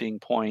connecting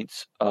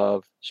points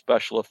of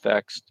special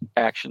effects,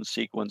 action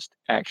sequence.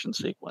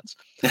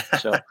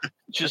 So,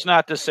 just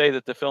not to say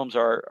that the films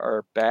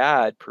are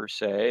bad per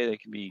se; they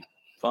can be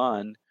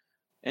fun,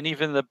 and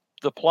even the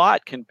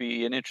plot can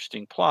be an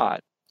interesting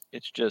plot.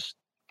 It's just,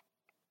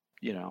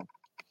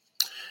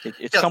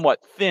 it's somewhat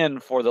thin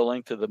for the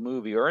length of the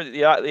movie. Or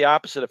the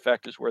opposite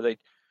effect is where they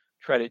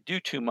try to do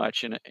too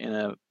much in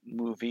a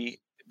movie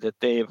that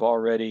they've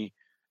already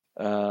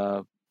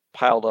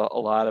piled a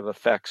lot of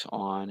effects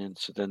on, and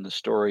so then the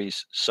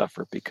stories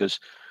suffer because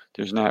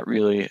there's not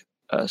really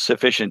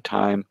sufficient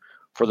time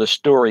for the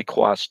story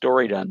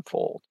to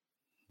unfold.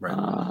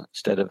 Right.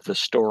 Instead of the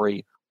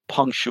story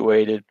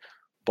punctuated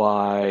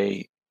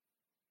by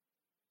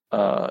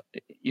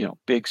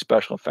big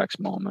special effects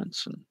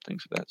moments and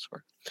things of that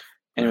sort.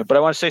 Anyway, but I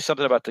want to say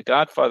something about the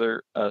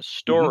Godfather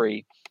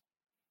story.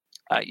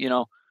 Gray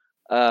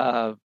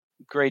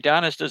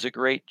Donis does a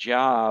great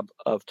job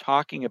of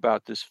talking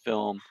about this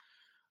film.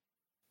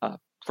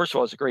 First of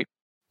all, it's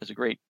a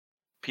great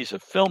piece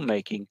of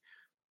filmmaking,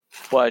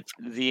 but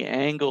the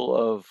angle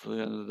of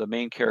the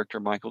main character,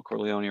 Michael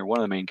Corleone, or one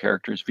of the main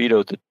characters,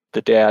 Vito,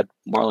 the dad,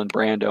 Marlon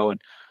Brando,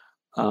 and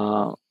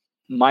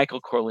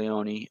Michael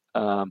Corleone,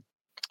 Al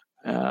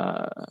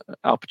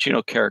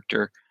Pacino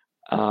character,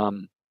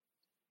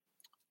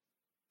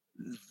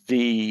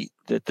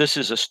 that this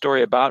is a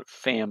story about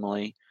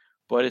family,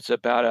 but it's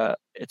about a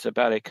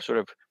sort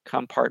of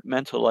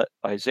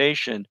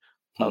compartmentalization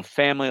of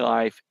family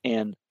life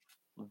and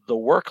the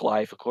work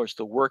life. Of course,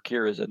 the work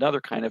here is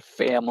another kind of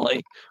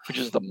family, which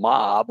is the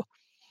mob,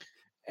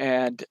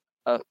 and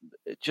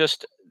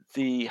just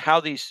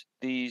how this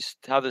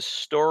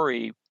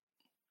story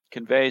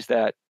conveys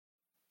that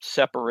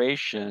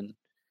separation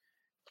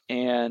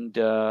and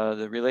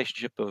the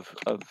relationship of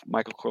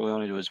Michael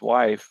Corleone to his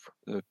wife,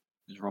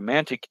 his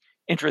romantic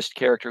interest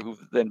character, who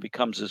then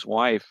becomes his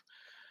wife,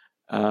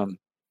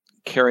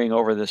 carrying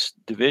over this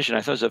division.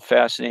 I thought it was a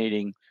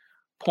fascinating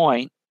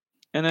point.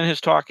 And then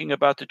his talking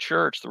about the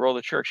church, the role of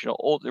the church.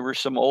 There were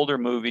some older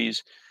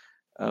movies,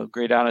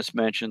 Gray Donis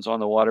mentions,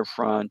 On the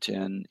Waterfront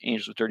and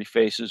Angels with Dirty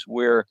Faces,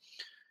 where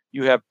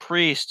you have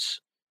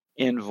priests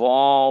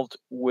involved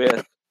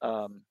with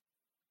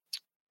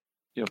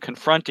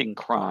confronting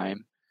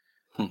crime.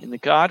 In The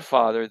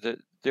Godfather,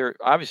 they're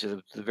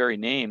obviously the very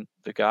name,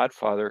 The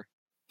Godfather,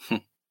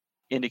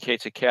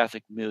 indicates a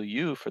Catholic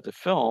milieu for the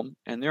film,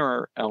 and there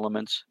are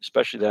elements,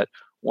 especially that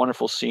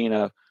wonderful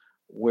scene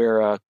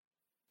where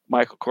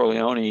Michael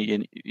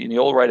Corleone in the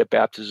old rite of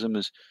baptism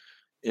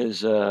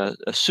is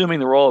assuming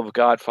the role of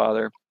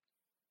Godfather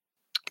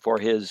for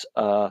his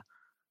I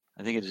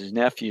think it's his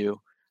nephew,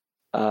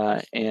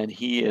 and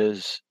he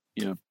is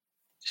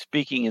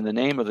speaking in the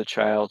name of the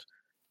child,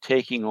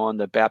 taking on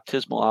the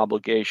baptismal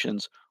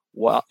obligations,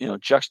 while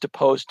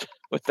juxtaposed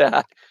with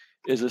that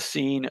is a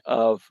scene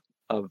of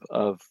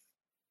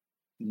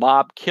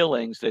mob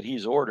killings that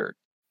he's ordered.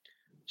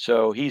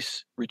 So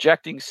he's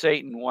rejecting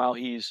Satan while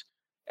he's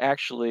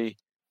actually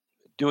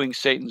doing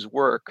Satan's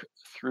work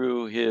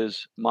through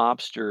his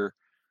mobster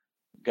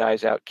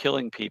guys out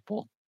killing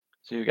people.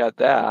 So you got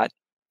that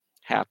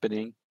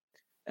happening.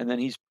 And then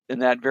he's in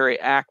that very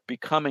act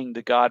becoming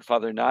the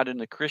Godfather, not in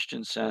the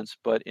Christian sense,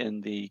 but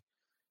in the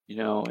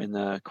in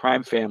the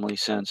crime family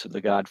sense of the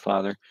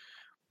Godfather.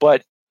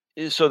 But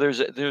so there's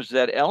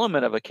that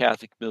element of a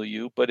Catholic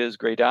milieu, but as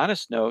Gray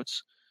Donis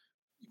notes,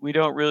 we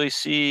don't really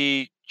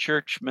see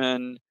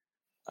churchmen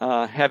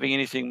having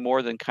anything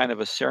more than kind of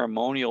a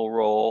ceremonial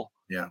role,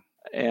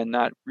 and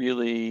not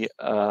really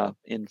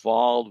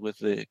involved with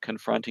the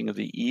confronting of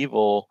the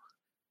evil,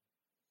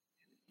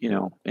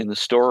 in the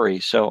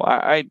story. So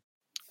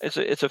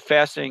it's a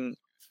fascinating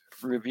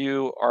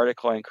review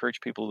article. I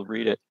encourage people to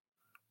read it.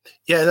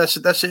 Yeah,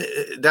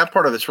 that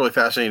part of it's really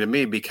fascinating to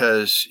me,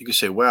 because you can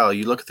say, well,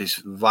 you look at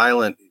these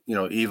violent,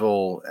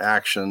 evil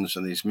actions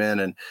and these men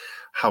and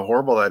how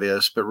horrible that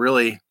is, but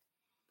really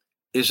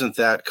isn't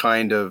that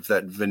kind of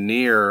that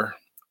veneer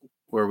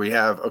where we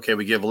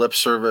give lip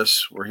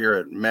service, we're here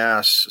at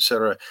mass,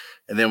 etc.,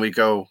 and then we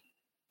go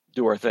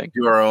do our thing,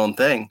 do our own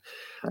thing,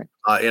 right?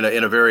 In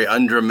a very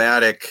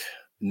undramatic,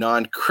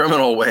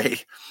 non-criminal way.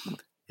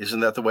 Isn't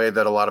that the way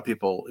that a lot of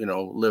people,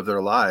 live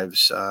their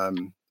lives?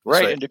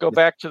 Right. And to go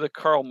back to the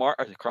Cardinal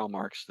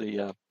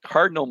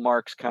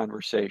Marx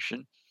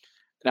conversation.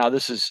 Now,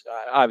 this is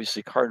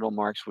obviously Cardinal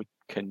Marx would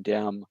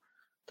condemn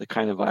the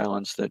kind of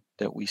violence that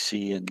we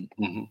see in,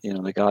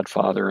 The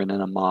Godfather and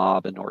in a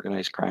mob and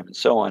organized crime and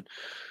so on.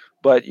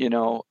 But,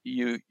 you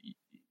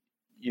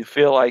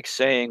feel like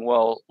saying,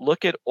 well,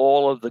 look at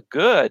all of the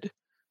good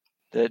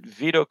that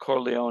Vito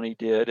Corleone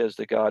did as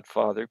the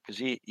Godfather, because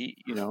he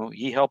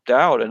helped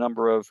out a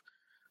number of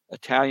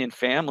Italian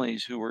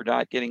families who were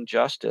not getting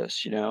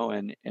justice,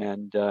 and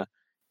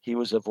he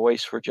was a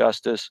voice for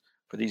justice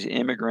for these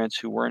immigrants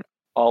who weren't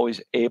always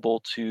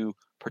able to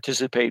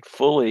participate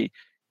fully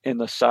in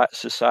the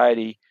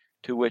society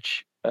to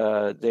which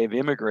they've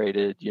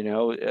immigrated.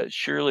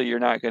 Surely you're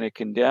not going to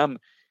condemn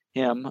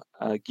him,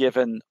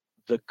 given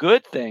the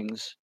good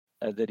things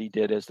that he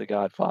did as the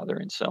Godfather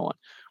and so on.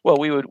 Well,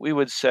 we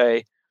would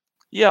say,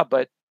 yeah,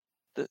 but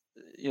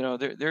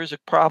there's a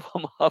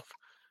problem of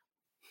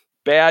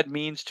bad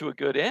means to a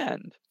good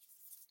end.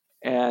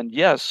 And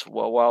yes,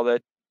 well, while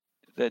that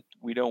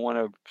we don't want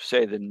to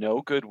say that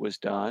no good was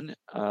done,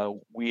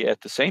 we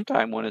at the same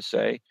time want to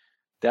say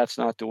that's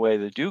not the way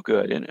to do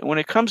good. And when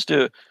it comes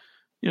to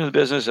the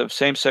business of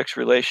same-sex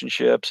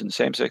relationships and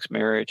same-sex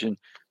marriage and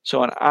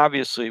so on,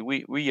 obviously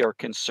we are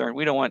concerned.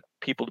 We don't want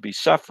people to be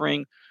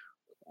suffering.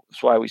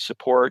 That's why we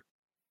support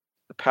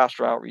the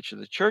pastoral outreach of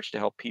the church to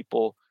help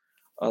people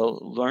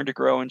learn to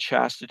grow in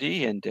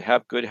chastity and to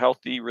have good,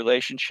 healthy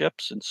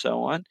relationships and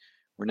so on.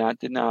 We're not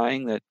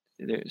denying that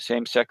the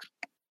same-sex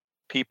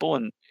people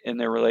in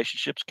their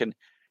relationships can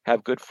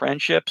have good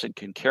friendships and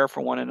can care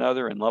for one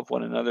another and love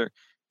one another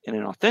in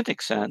an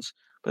authentic sense.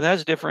 But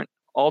that's different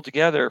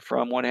altogether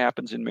from what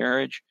happens in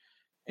marriage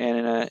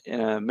and in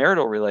a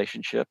marital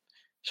relationship.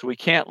 So we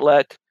can't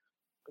let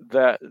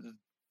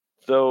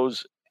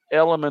those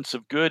elements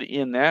of good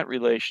in that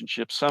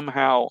relationship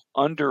somehow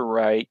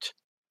underwrite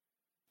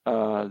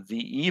the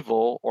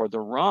evil or the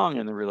wrong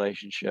in the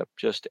relationship.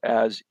 Just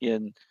as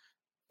in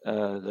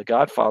The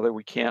Godfather,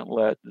 we can't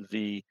let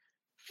the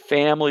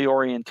family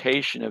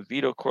orientation of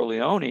Vito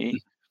Corleone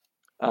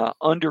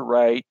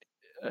underwrite,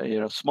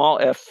 small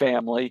f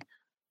family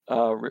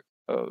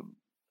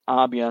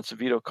ambiance of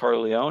Vito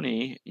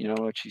Corleone,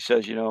 which he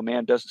says, a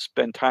man doesn't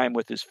spend time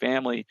with his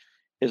family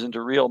isn't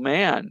a real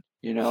man,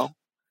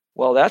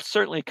 Well, that's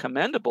certainly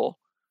commendable,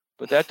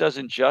 but that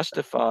doesn't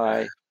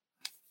justify,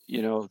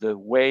 the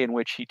way in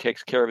which he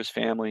takes care of his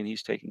family and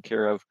he's taking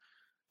care of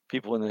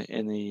people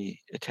in the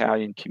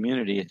Italian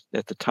community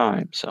at the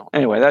time. So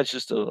anyway, that's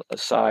just a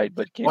aside,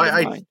 but came to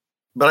mind.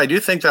 But I do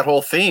think that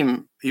whole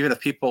theme, even if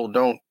people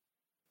don't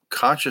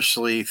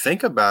consciously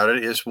think about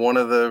it, is one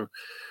of the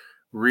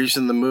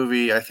reason the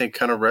movie, I think,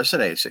 kind of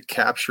resonates. It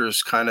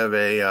captures kind of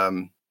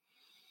a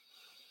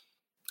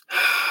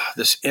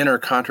this inner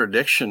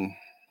contradiction,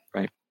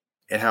 right,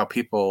 and how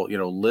people,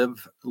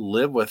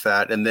 live with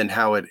that, and then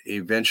how it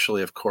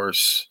eventually, of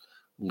course,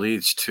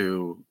 leads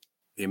to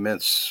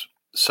immense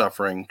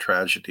suffering,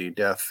 tragedy,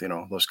 death,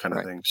 those kind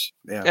of things.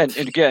 Yeah. And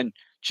again,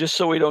 just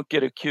so we don't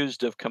get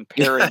accused of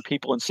comparing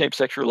people in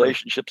same-sex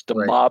relationships to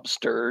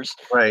mobsters,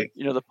 right?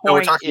 The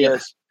point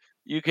is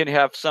you can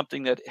have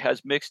something that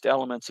has mixed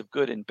elements of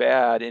good and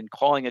bad, and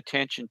calling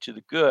attention to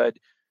the good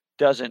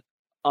doesn't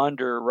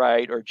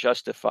underwrite or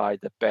justify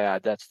the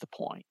bad. That's the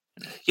point.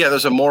 Yeah,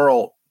 there's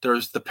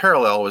the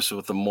parallel is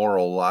with the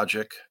moral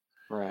logic,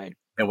 right,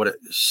 and what it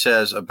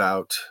says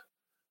about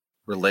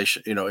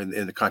relation,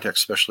 in the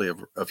context, especially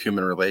of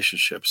human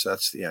relationships.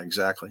 That's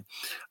exactly.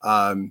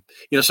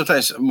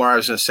 Sometimes, Mara, I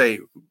was going to say,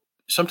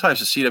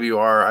 sometimes at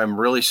CWR, I'm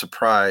really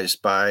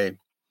surprised by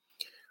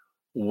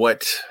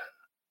what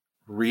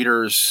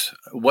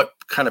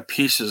kind of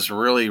pieces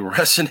really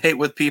resonate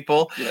with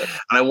people. Yes.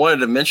 And I wanted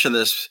to mention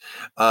this,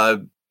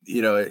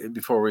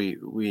 before we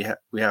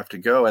have to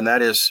go, and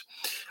that is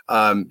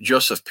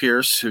Joseph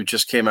Pearce, who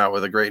just came out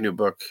with a great new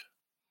book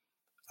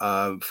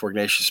for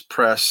Ignatius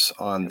Press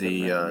on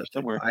the.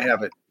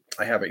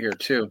 I have it here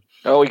too.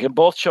 Oh, we can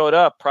both show it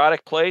up.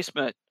 Product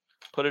placement.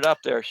 Put it up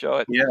there. Show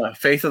it. Yeah,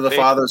 Faith of the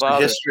Fathers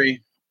and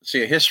History.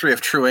 See, a history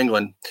of true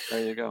England.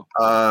 There you go.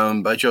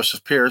 By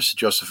Joseph Pearce.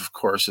 Joseph, of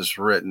course, has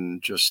written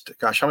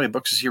how many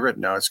books has he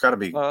written now? It's got to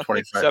be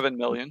 25. 7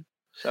 million.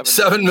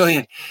 7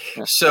 million.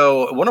 Yeah.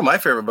 So one of my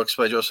favorite books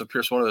by Joseph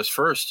Pearce, one of his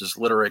first, is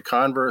Literate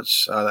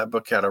Converts. That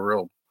book had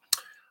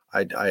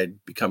I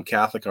had become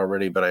Catholic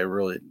already, but I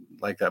really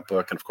like that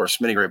book. And of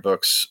course, many great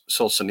books,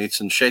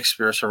 Solzhenitsyn,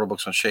 Shakespeare, several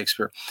books on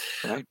Shakespeare.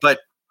 Right. But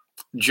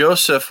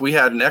Joseph, we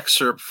had an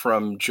excerpt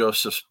from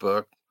Joseph's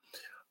book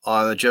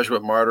on the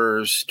Jesuit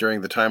martyrs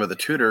during the time of the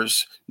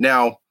Tudors.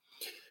 Now,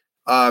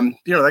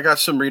 that got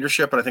some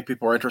readership, and I think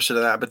people were interested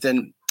in that. But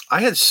then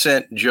I had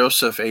sent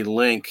Joseph a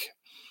link,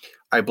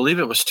 I believe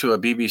it was to a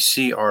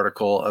BBC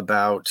article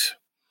about,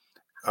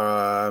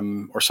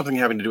 or something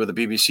having to do with a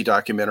BBC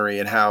documentary,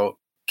 and how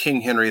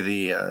King Henry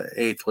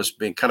VIII was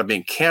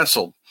being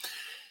canceled.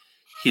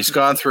 He's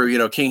gone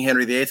through, King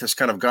Henry VIII has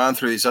kind of gone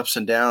through these ups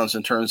and downs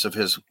in terms of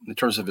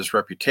his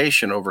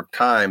reputation over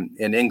time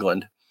in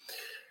England.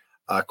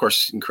 Of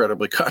course,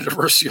 incredibly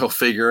controversial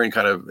figure and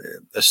kind of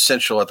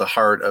essential at the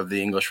heart of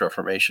the English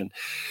Reformation.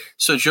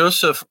 So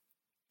Joseph,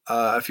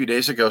 a few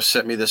days ago,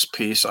 sent me this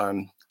piece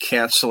on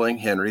canceling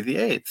Henry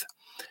VIII.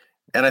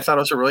 And I thought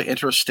it was a really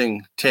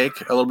interesting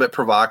take, a little bit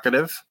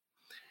provocative.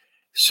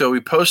 So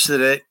we posted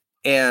it,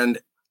 and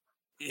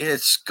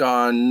it's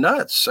gone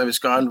nuts. I mean, it's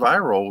gone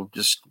viral,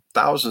 just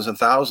thousands and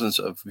thousands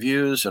of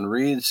views and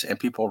reads and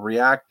people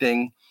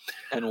reacting.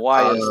 And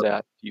why is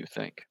that, do you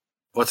think?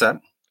 What's that?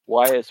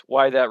 Why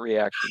that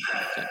reaction, do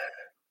you think?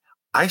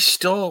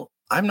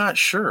 I'm not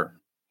sure.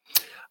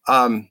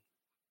 I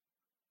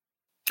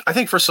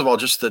think, first of all,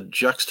 just the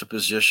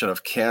juxtaposition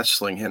of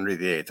canceling Henry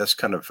VIII, that's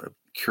kind of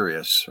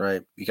curious,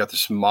 right? You got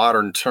this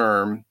modern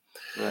term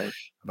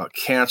about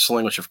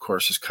canceling, which of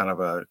course is kind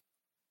of a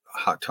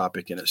hot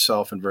topic in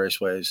itself in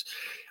various ways.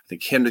 I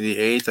think Henry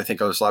VIII, I think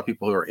there's a lot of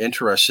people who are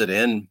interested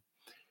in,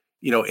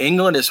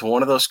 England is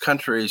one of those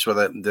countries where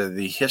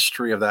the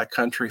history of that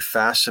country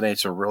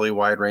fascinates a really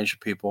wide range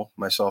of people,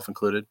 myself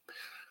included,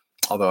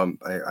 although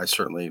I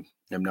certainly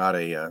am not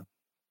a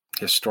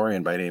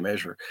historian by any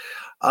measure.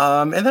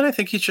 And then I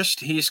think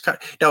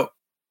now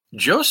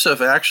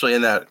Joseph actually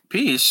in that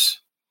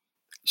piece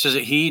says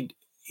that he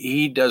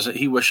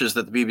wishes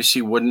that the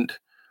BBC wouldn't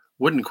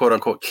quote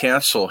unquote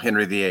cancel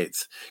Henry VIII,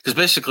 because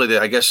basically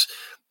I guess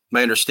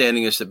my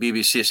understanding is that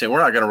BBC is saying we're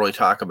not going to really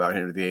talk about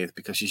Henry VIII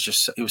because he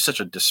was such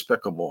a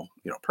despicable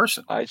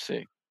person. I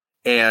see.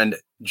 And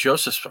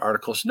Joseph's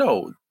articles,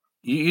 no,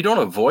 you don't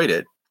avoid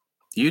it.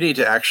 You need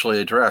to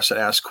actually address and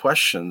ask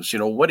questions.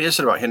 What is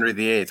it about Henry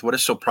VIII? What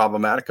is so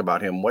problematic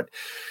about him?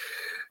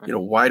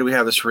 why do we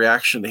have this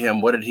reaction to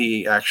him? What did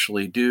he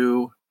actually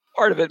do?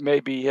 Part of it may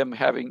be him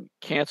having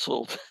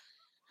canceled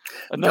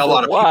a A number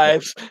lot of of people.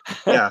 wives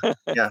Yeah,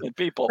 yeah. and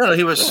people. No,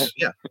 he Right? was.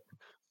 Yeah,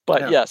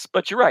 But yeah. yes,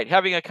 but you're right.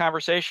 Having a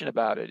conversation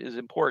about it is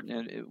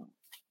important. And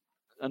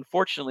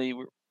unfortunately,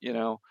 in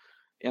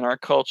our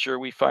culture,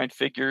 we find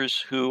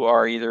figures who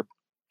are either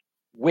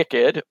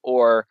wicked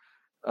or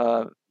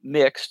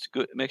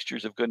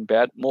mixtures of good and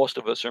bad. Most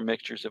of us are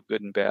mixtures of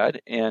good and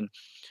bad. And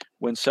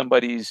when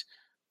somebody's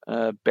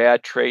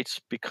bad traits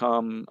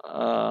become,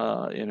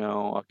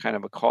 a kind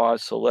of a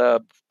cause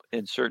celeb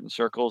in certain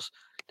circles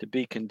to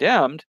be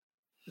condemned,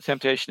 the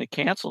temptation to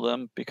cancel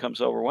them becomes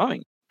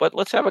overwhelming. But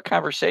let's have a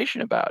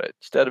conversation about it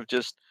instead of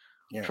just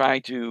Yeah.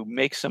 trying to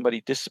make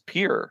somebody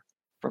disappear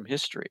from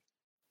history.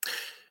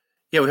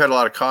 Yeah, we had a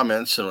lot of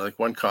comments, and like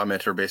one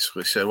commenter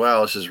basically said,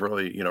 "Well, this is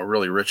really,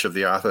 really rich of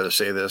the author to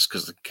say this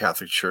because the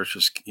Catholic Church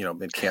has,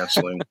 been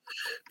canceling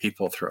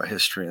people throughout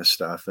history and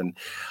stuff." And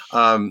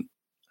um,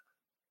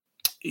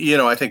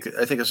 I think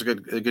it's a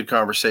good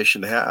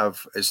conversation to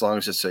have as long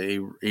as it's a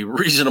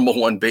reasonable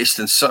one based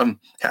in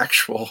some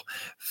actual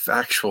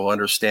factual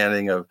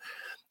understanding of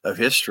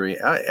history.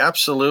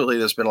 Absolutely,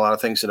 there's been a lot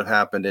of things that have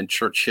happened in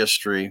church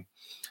history.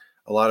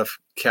 A lot of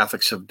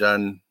Catholics have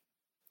done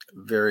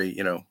very,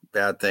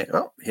 bad thing.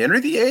 Oh,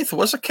 Henry VIII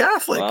was a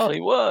Catholic. Well, he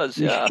was,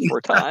 yeah, for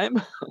a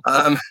time.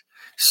 Um,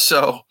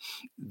 so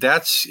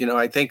that's,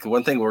 I think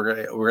one thing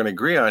we're gonna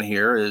agree on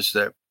here is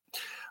that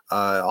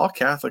all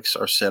Catholics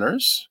are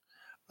sinners.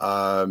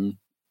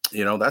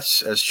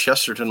 That's, as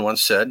Chesterton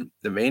once said,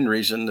 the main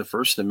reason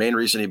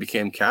he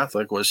became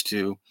Catholic was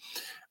to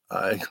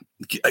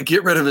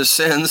get rid of his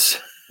sins.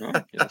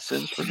 Yeah,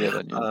 sins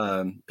forgiven.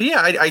 Yeah. But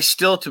yeah, I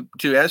still,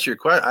 to answer your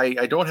question,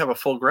 I don't have a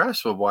full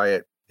grasp of why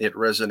it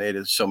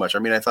resonated so much. I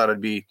mean, I thought it'd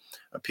be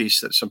a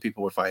piece that some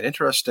people would find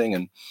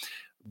interesting,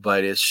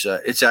 but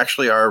it's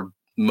actually our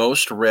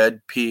most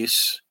read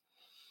piece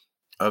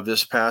of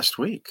this past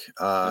week.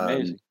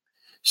 Amazing.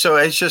 So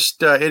it's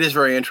just it is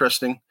very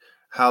interesting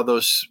how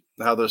those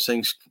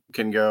things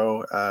can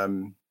go.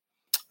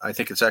 I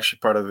think it's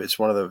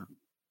one of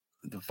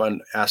the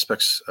fun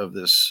aspects of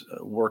this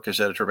work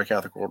as editor of a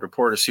Catholic World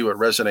Report, to see what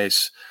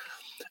resonates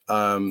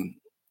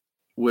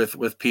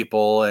with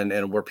people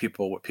and what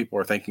people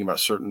are thinking about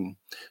certain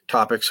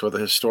topics, whether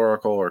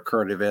historical or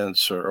current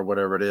events or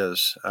whatever it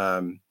is.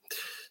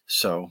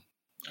 So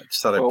I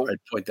just thought I'd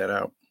point that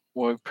out.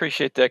 Well, we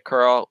appreciate that,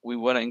 Carl. We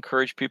want to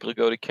encourage people to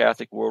go to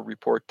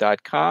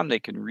CatholicWorldReport.com. They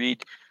can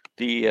read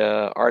the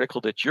article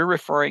that you're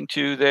referring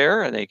to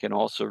there, and they can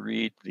also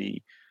read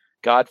the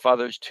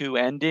Godfather's Two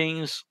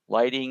Endings,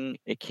 Lighting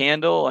a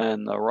Candle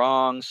and the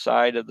Wrong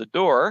Side of the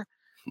Door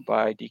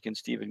by Deacon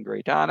Stephen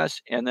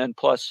Greydonis. And then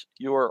plus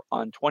you're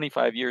on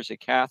 25 Years a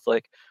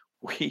Catholic.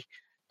 We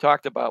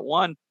talked about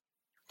one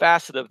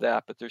facet of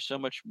that, but there's so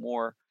much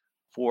more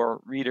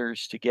for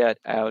readers to get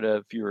out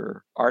of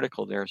your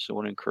article there. So I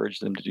want to encourage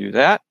them to do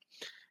that.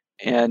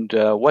 And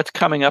what's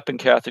coming up in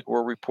Catholic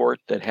World Report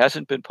that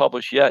hasn't been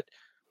published yet,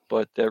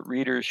 but that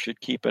readers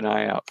should keep an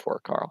eye out for,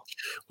 Carl?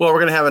 Well, we're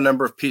going to have a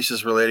number of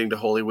pieces relating to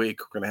Holy Week.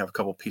 We're going to have a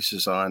couple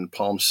pieces on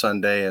Palm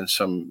Sunday and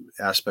some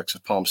aspects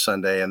of Palm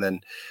Sunday. And then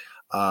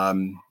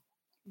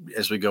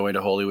as we go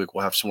into Holy Week,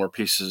 we'll have some more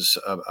pieces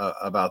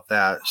about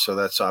that. So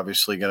that's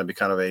obviously going to be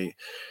kind of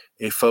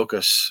a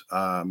focus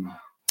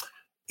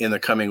in the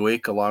coming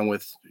week, along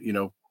with,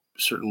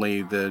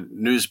 certainly the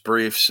news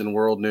briefs and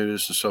world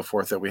news and so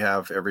forth that we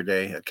have every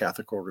day at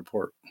Catholic World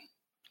Report.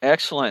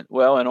 Excellent.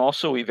 Well, and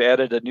also we've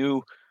added a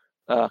new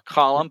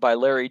column by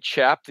Larry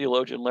Chapp,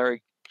 theologian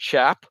Larry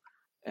Chapp.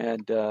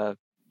 And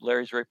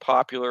Larry's very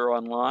popular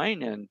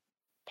online and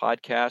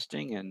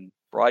podcasting and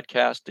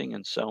broadcasting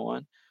and so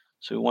on.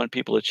 So we want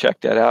people to check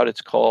that out.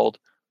 It's called,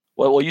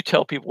 well, will you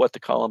tell people what the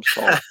column's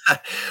called?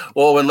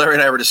 Well, when Larry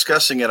and I were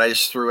discussing it, I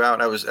just threw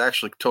out, I was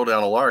actually told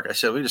down a lark. I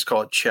said, we just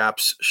call it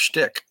Chapp's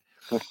shtick.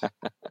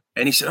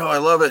 And he said, oh, I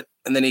love it.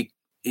 And then he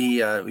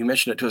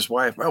mentioned it to his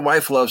wife. My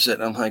wife loves it.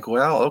 And I'm like,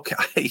 well,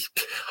 okay.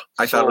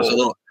 I thought it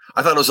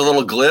was a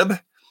little glib,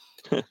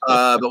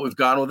 but we've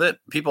gone with it.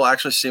 People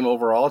actually seem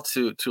overall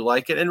to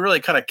like it, and really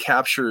kind of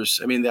captures.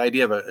 I mean, the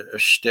idea of a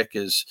shtick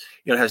is,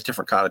 it has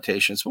different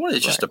connotations. One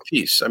is just a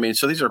piece. I mean,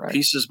 so these are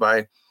pieces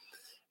by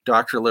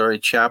Dr. Larry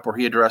Chapp, where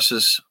he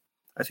addresses,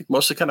 I think,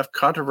 mostly kind of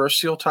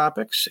controversial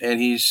topics, and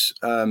he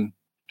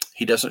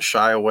doesn't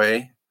shy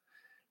away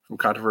from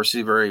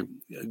controversy. Very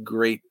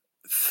great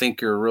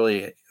thinker,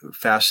 really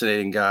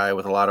fascinating guy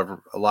with a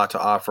lot to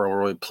offer. And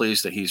we're really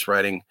pleased that he's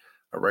writing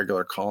a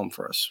regular column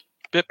for us.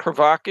 Bit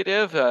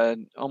provocative,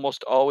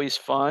 almost always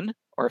fun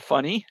or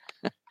funny.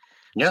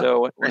 Yeah,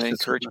 so I want to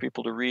encourage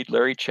people to read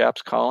Larry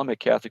Chapp's column at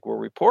Catholic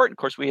World Report. And of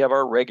course, we have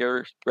our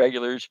regulars,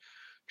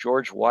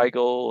 George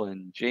Weigel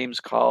and James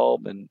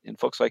Kolb and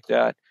folks like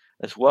that,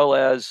 as well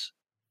as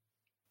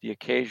the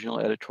occasional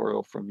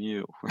editorial from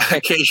you.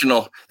 Right?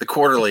 The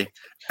quarterly.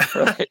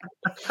 Right.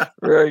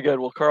 Very good.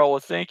 Well, Carl,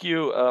 thank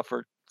you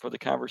for the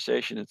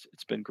conversation.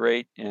 It's been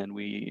great, and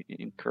we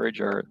encourage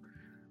our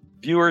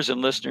viewers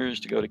and listeners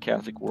to go to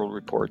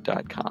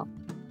CatholicWorldReport.com.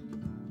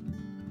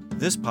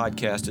 This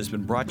podcast has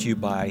been brought to you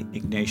by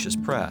Ignatius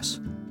Press.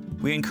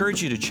 We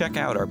encourage you to check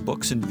out our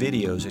books and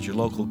videos at your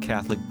local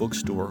Catholic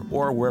bookstore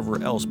or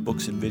wherever else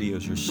books and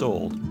videos are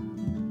sold.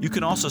 You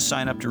can also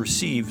sign up to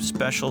receive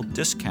special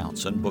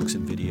discounts on books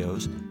and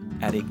videos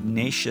at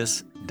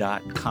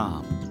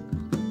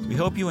ignatius.com. We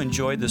hope you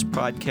enjoyed this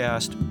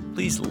podcast.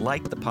 Please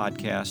like the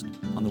podcast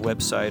on the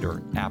website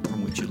or app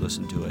from which you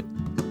listen to it,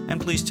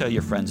 and please tell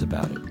your friends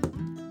about it.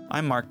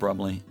 I'm Mark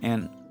Brumley,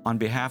 and on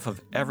behalf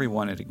of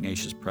everyone at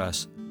Ignatius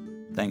Press,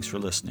 thanks for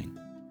listening.